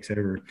kind of takes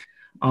over.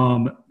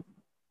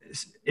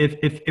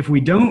 If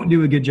we don't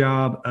do a good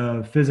job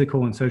of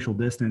physical and social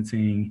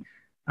distancing,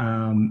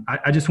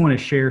 I just want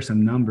to share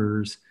some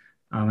numbers.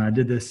 I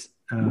did this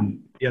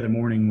the other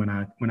morning when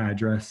I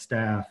addressed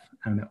staff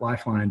at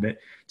Lifeline, but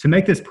to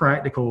make this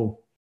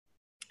practical,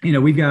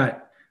 we've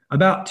got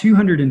about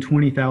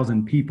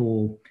 220,000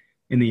 people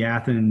in the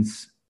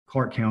Athens,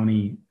 Clark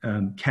County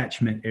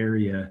catchment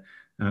area,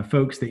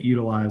 folks that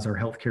utilize our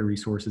healthcare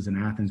resources in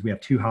Athens. We have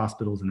 2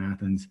 hospitals in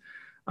Athens.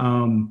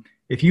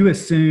 If you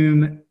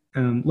assume,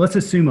 let's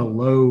assume a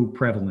low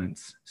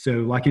prevalence. So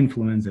like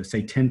influenza,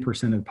 say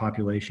 10% of the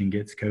population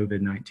gets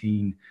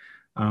COVID-19,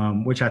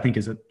 which I think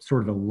is a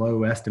sort of a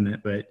low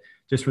estimate, but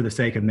just for the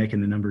sake of making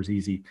the numbers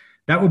easy,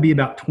 that would be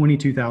about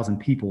 22,000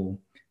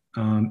 people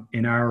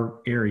in our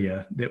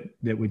area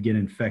that would get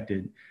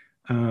infected.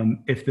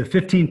 If the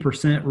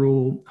 15%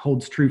 rule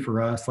holds true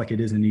for us, like it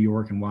is in New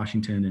York and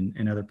Washington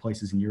and other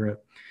places in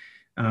Europe,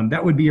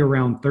 that would be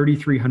around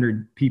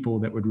 3,300 people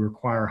that would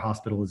require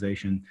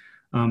hospitalization.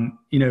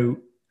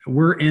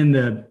 We're in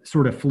the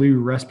sort of flu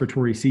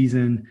respiratory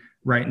season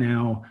right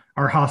now.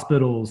 Our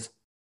hospitals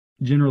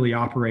generally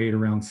operate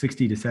around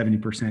 60 to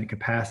 70%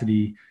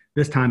 capacity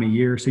this time of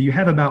year. So you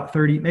have about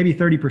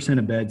 30%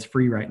 of beds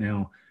free right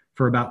now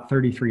for about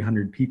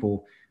 3,300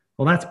 people.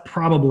 Well, that's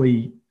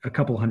probably a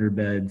couple hundred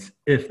beds,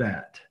 if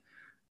that.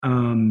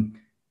 And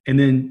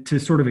then to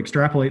sort of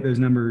extrapolate those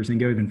numbers and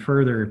go even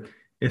further,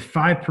 if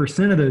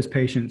 5% of those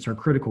patients are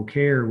critical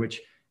care, which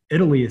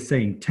Italy is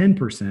saying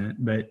 10%,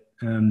 but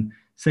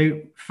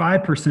say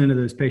 5% of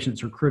those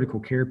patients are critical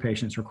care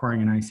patients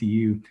requiring an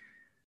ICU,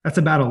 that's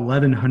about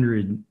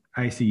 1,100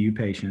 ICU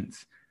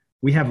patients.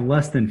 We have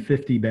less than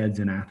 50 beds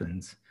in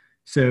Athens.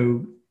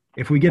 So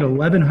if we get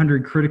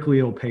 1,100 critically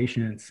ill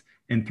patients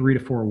in 3 to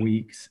 4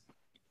 weeks,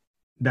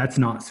 that's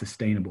not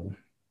sustainable.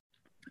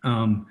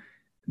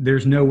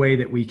 There's no way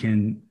that we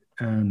can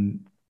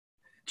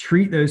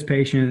treat those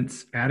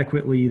patients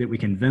adequately, that we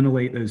can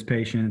ventilate those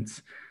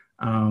patients,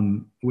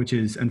 which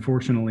is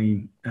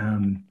unfortunately,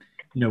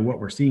 what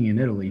we're seeing in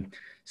Italy.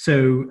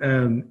 So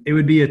it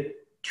would be a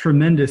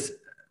tremendous,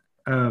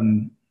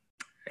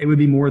 it would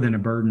be more than a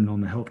burden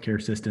on the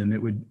healthcare system.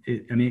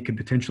 It could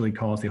potentially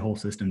cause the whole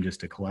system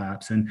just to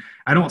collapse. And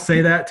I don't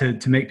say that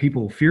to make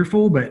people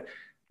fearful, but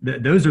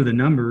those are the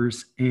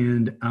numbers.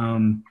 And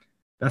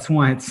that's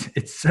why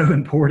it's so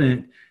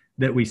important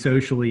that we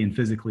socially and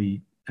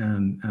physically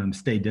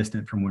stay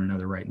distant from one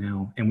another right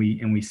now. And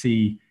we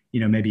see,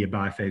 maybe a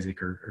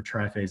biphasic or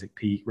triphasic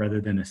peak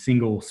rather than a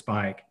single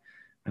spike.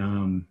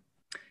 And,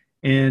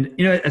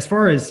 as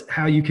far as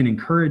how you can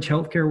encourage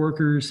healthcare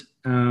workers,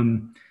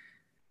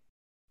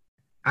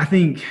 I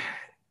think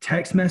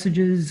text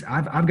messages,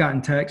 I've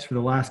gotten texts for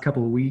the last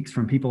couple of weeks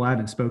from people I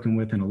haven't spoken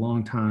with in a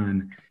long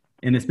time.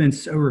 And it's been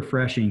so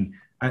refreshing.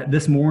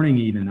 This morning,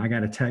 even, I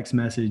got a text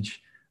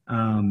message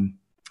that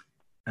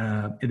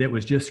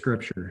was just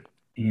scripture,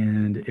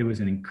 and it was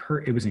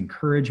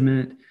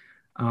encouragement.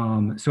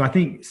 So I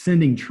think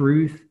sending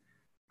truth,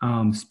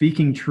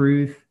 speaking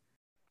truth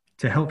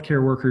to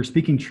healthcare workers,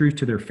 speaking truth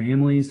to their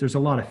families. There's a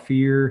lot of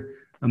fear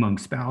among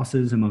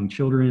spouses, among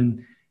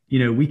children.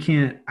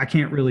 I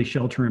can't really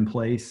shelter in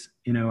place.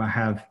 I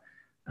have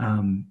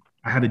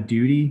a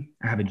duty,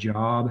 I have a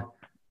job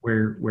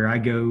where I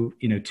go,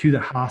 to the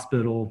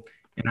hospital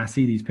and I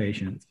see these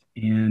patients.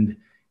 And,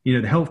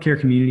 the healthcare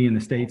community in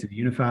the States is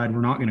unified.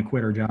 We're not going to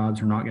quit our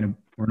jobs. We're not going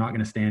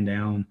to stand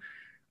down.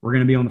 We're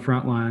going to be on the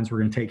front lines. We're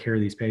going to take care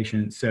of these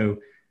patients. So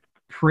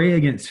pray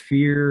against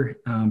fear,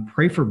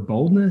 pray for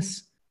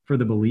boldness for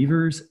the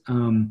believers.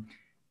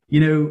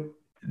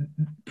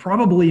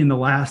 Probably in the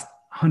last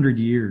 100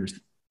 years,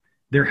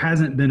 there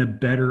hasn't been a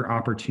better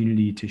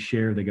opportunity to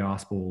share the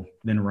gospel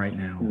than right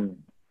now.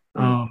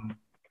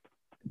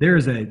 There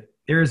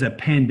is a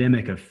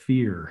pandemic of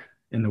fear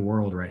in the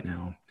world right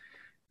now.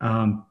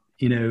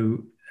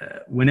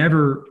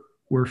 Whenever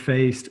we're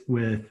faced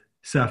with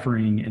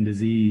suffering and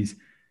disease,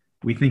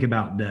 we think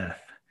about death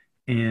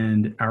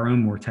and our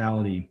own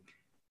mortality.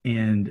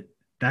 And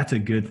that's a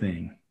good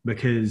thing,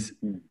 because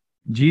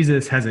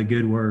Jesus has a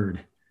good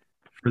word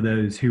for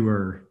those who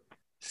are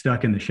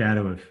stuck in the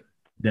shadow of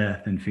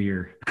death and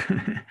fear,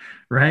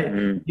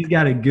 right? He's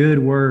got a good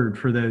word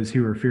for those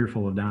who are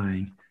fearful of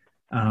dying,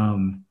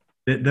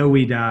 that though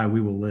we die,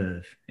 we will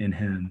live in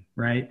him,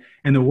 right?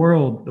 And the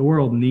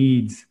world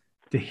needs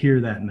to hear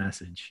that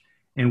message.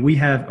 And we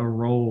have a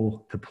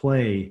role to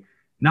play,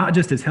 not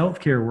just as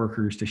healthcare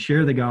workers, to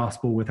share the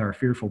gospel with our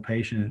fearful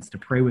patients, to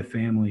pray with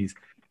families,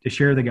 to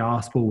share the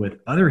gospel with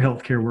other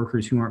healthcare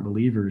workers who aren't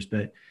believers,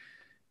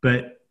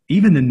 but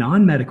even the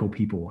non-medical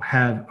people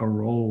have a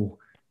role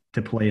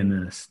to play in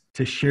this,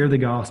 to share the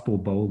gospel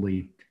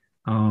boldly.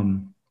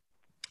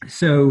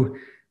 So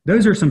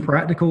those are some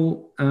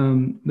practical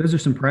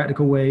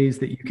ways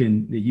that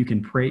you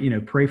can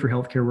pray for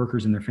healthcare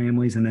workers and their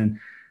families. And then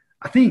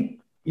I think,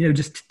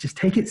 just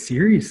take it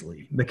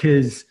seriously,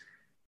 because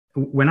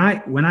when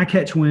I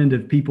catch wind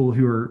of people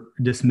who are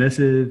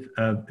dismissive,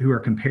 who are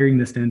comparing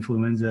this to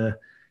influenza,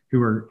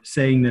 who are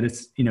saying that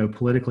it's,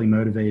 politically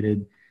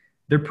motivated,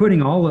 they're putting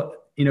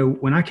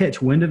when I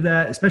catch wind of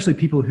that, especially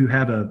people who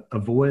have a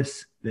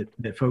voice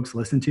that folks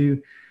listen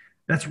to,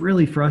 that's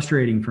really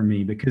frustrating for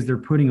me, because they're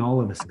putting all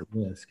of us at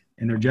risk,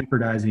 and they're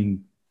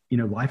jeopardizing,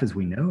 life as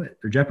we know it.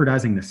 They're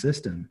jeopardizing the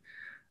system.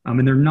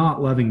 And they're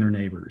not loving their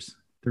neighbors.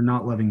 They're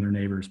not loving their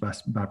neighbors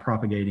by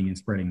propagating and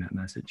spreading that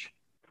message.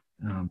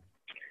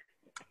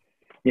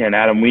 Yeah, and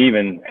Adam, we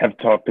even have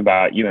talked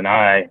about, you and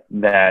I,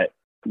 that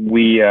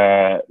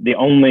the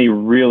only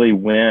really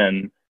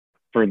win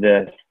for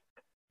this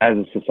as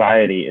a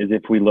society is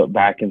if we look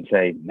back and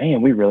say,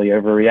 man, we really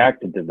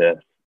overreacted to this,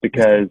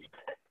 because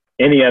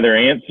any other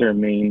answer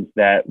means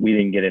that we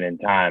didn't get it in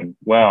time.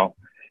 Well,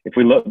 if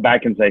we look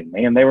back and say,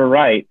 man, they were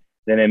right,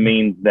 then it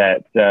means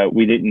that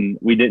we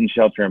didn't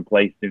shelter in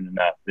place soon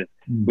enough. If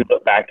we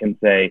look back and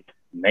say,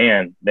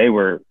 man, they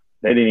were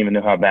they didn't even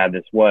know how bad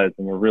this was,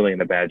 and we're really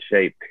in a bad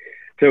shape.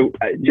 So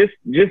just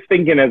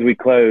thinking as we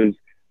close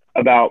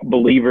about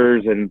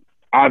believers, and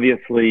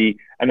obviously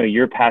I know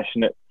you're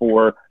passionate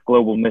for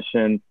global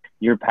mission.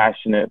 You're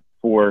passionate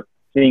for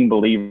seeing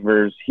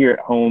believers here at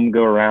home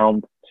go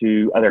around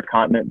to other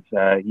continents.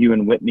 You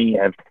and Whitney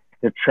have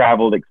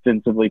traveled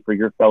extensively for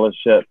your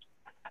fellowships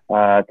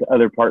to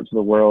other parts of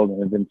the world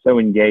and have been so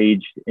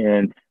engaged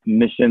in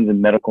missions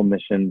and medical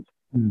missions.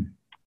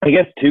 I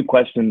guess two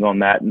questions on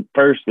that. And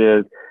first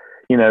is,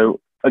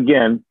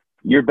 again,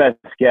 your best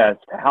guess,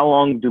 how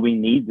long do we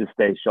need to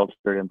stay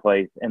sheltered in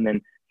place? And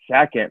then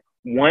second,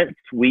 once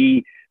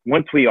we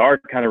are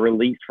kind of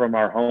released from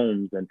our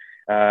homes and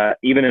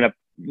even in a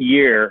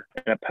year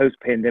in a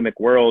post-pandemic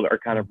world are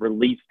kind of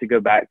released to go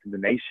back to the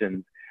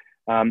nations,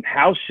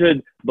 how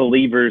should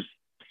believers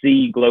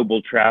see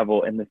global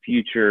travel and the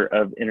future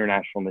of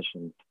international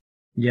missions?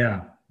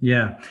 Yeah.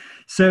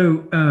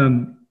 So,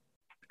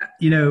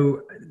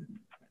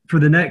 for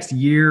the next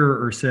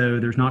year or so,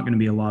 there's not going to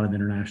be a lot of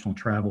international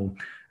travel.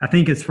 I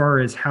think as far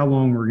as how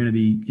long we're going to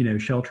be,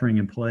 sheltering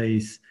in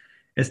place,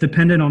 it's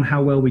dependent on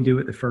how well we do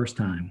it the first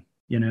time.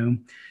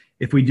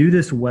 If we do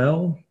this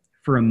well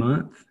for a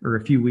month or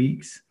a few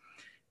weeks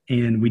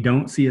and we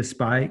don't see a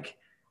spike,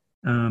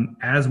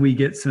 as we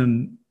get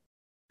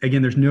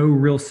again, there's no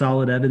real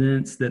solid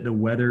evidence that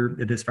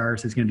that this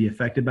virus is going to be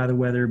affected by the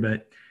weather,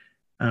 but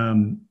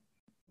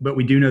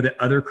we do know that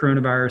other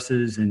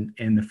coronaviruses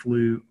and the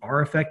flu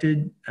are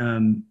affected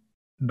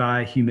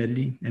by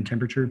humidity and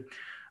temperature.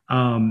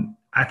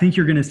 I think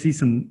you're going to see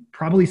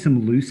probably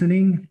some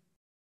loosening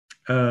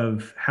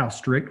of how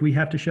strict we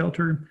have to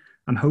shelter.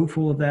 I'm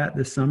hopeful of that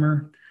this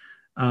summer.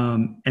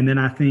 And then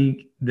I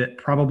think that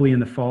probably in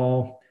the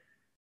fall,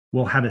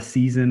 we'll have a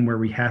season where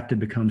we have to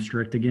become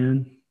strict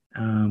again.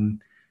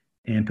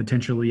 And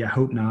potentially, I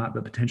hope not,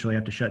 but potentially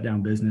have to shut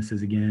down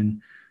businesses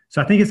again.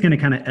 So I think it's going to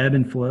kind of ebb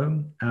and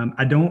flow.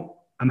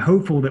 I'm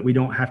hopeful that we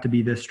don't have to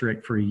be this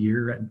strict for a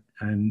year.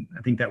 And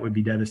I think that would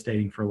be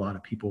devastating for a lot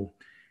of people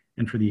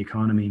and for the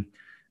economy.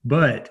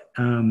 But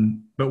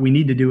we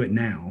need to do it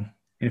now.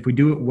 And if we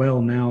do it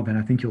well now, then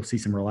I think you'll see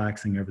some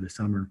relaxing over the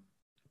summer.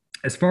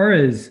 As far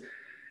as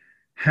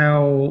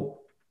how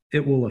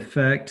it will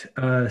affect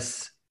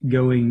us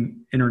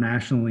going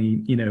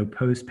internationally,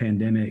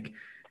 post-pandemic,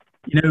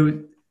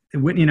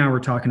 Whitney and I were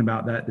talking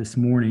about that this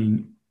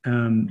morning.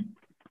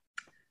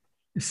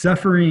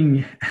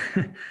 Suffering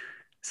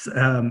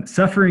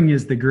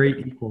is the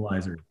great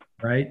equalizer,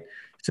 right?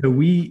 So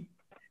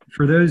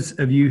for those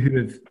of you who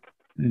have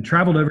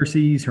traveled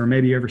overseas or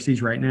maybe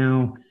overseas right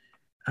now,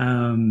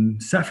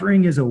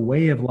 suffering is a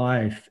way of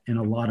life in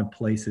a lot of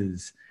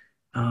places.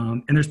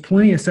 And there's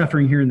plenty of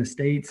suffering here in the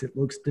States. It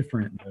looks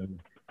different though.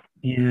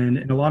 And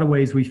in a lot of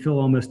ways, we feel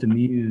almost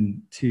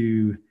immune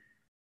to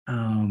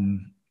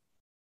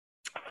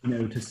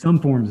some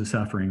forms of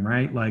suffering,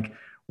 right? Like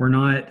we're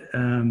not,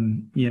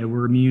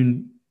 we're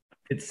immune,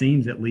 it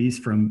seems at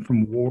least,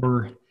 from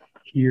war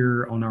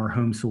here on our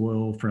home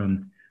soil,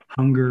 from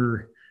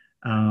hunger,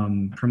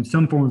 from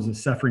some forms of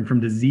suffering, from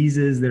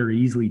diseases that are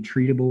easily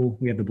treatable.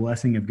 We have the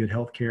blessing of good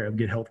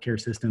healthcare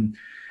system.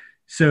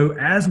 So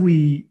as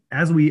we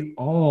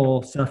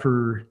all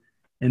suffer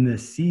in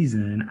this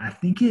season, I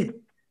think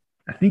it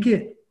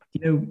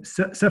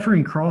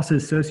suffering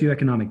crosses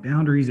socioeconomic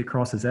boundaries. It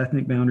crosses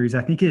ethnic boundaries.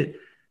 I think it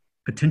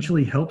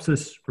potentially helps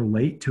us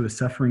relate to a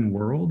suffering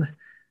world.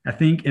 I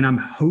think, and I'm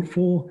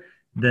hopeful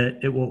that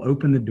it will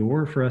open the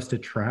door for us to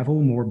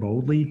travel more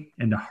boldly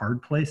into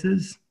hard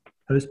places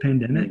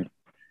post-pandemic.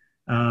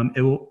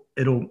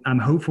 I'm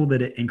hopeful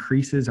that it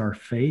increases our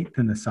faith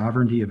in the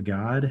sovereignty of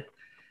God.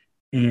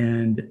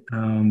 And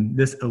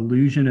this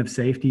illusion of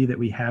safety that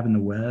we have in the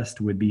West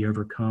would be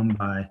overcome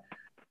by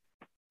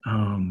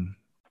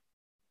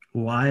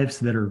lives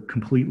that are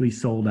completely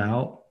sold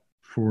out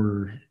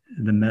for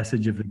the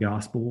message of the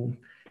gospel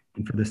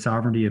and for the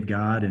sovereignty of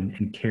God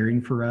and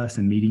caring for us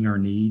and meeting our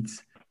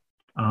needs.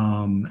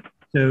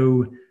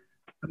 So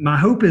my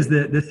hope is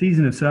that this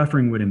season of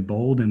suffering would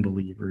embolden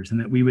believers and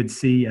that we would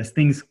see, as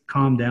things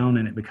calm down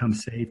and it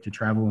becomes safe to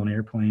travel on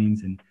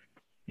airplanes and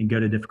go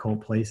to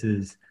difficult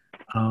places,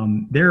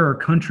 there are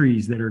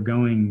countries that are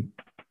going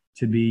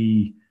to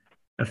be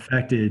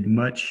affected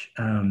much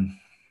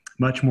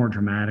more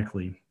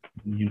dramatically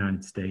in the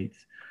United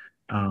States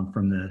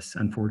from this,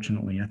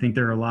 unfortunately. I think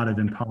there are a lot of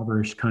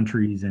impoverished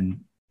countries and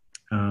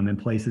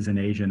places in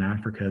Asia and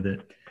Africa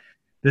that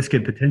this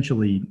could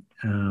potentially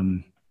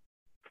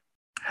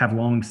have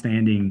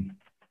long-standing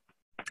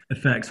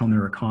effects on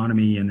their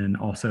economy, and then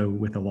also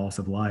with the loss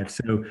of life.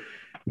 So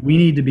we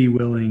need to be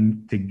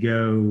willing to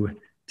go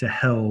to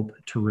help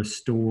to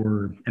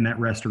restore in that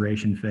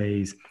restoration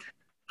phase,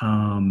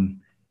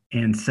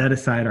 and set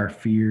aside our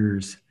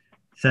fears,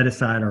 set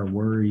aside our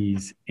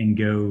worries, and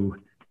go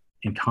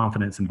in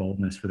confidence and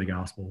boldness for the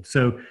gospel.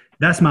 So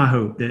that's my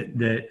hope,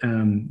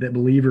 that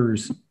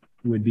believers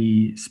would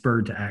be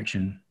spurred to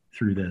action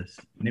through this,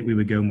 and that we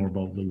would go more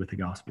boldly with the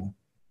gospel.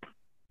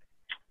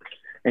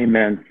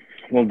 Amen.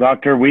 Well,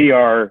 Doctor, we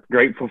are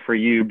grateful for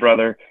you,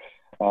 brother.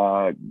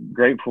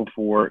 grateful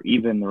for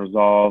even the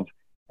resolve,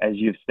 as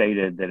you've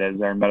stated, that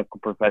as our medical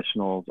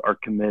professionals are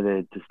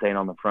committed to staying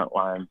on the front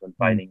lines and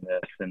fighting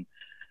this. And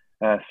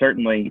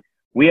certainly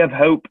we have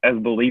hope as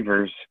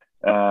believers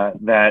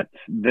that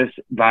this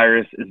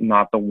virus is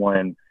not the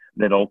one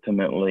that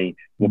ultimately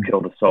will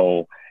kill the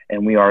soul.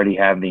 And we already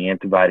have the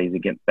antibodies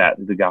against that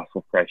through the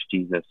gospel of Christ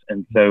Jesus.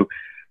 And so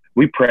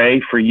we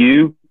pray for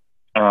you,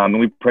 and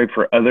we pray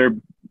for other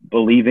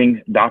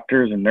believing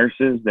doctors and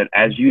nurses, that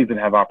as you even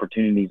have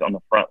opportunities on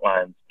the front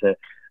lines to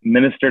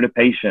minister to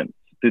patients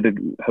through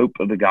the hope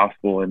of the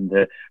gospel, and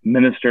to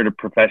minister to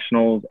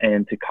professionals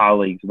and to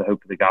colleagues of the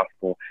hope of the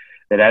gospel,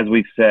 that as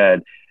we've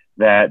said,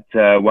 that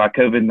while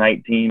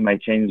COVID-19 may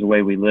change the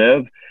way we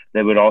live,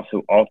 that would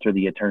also alter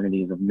the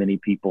eternities of many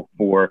people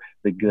for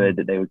the good,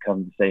 that they would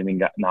come to saving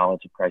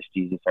knowledge of Christ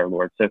Jesus our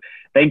Lord. So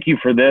thank you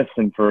for this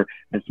and for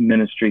this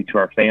ministry to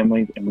our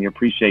families, and we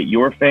appreciate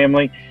your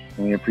family,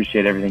 and we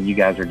appreciate everything you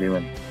guys are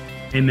doing.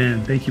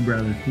 Amen. Thank you,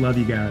 brother. Love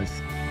you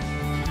guys.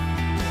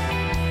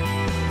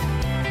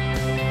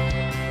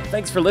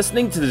 Thanks for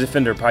listening to the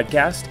Defender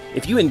Podcast.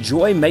 If you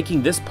enjoy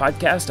making this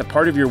podcast a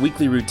part of your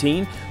weekly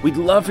routine, we'd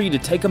love for you to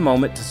take a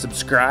moment to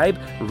subscribe,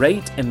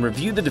 rate, and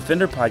review the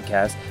Defender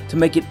Podcast to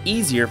make it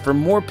easier for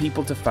more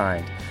people to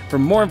find. For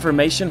more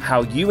information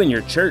how you and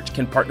your church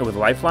can partner with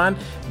Lifeline,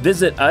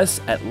 visit us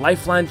at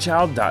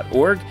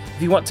lifelinechild.org.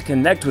 If you want to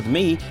connect with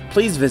me,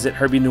 please visit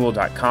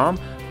herbienewell.com.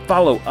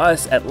 Follow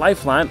us at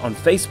Lifeline on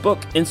Facebook,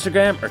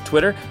 Instagram, or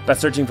Twitter by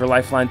searching for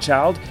Lifeline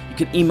Child. You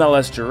can email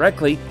us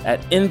directly at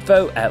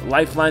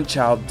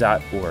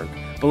info@lifelinechild.org.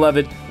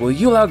 Beloved, will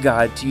you allow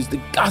God to use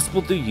the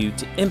gospel through you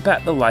to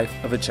impact the life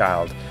of a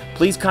child?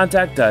 Please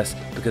contact us,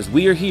 because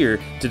we are here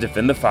to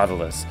defend the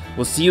fatherless.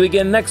 We'll see you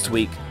again next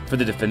week for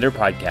the Defender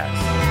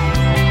Podcast.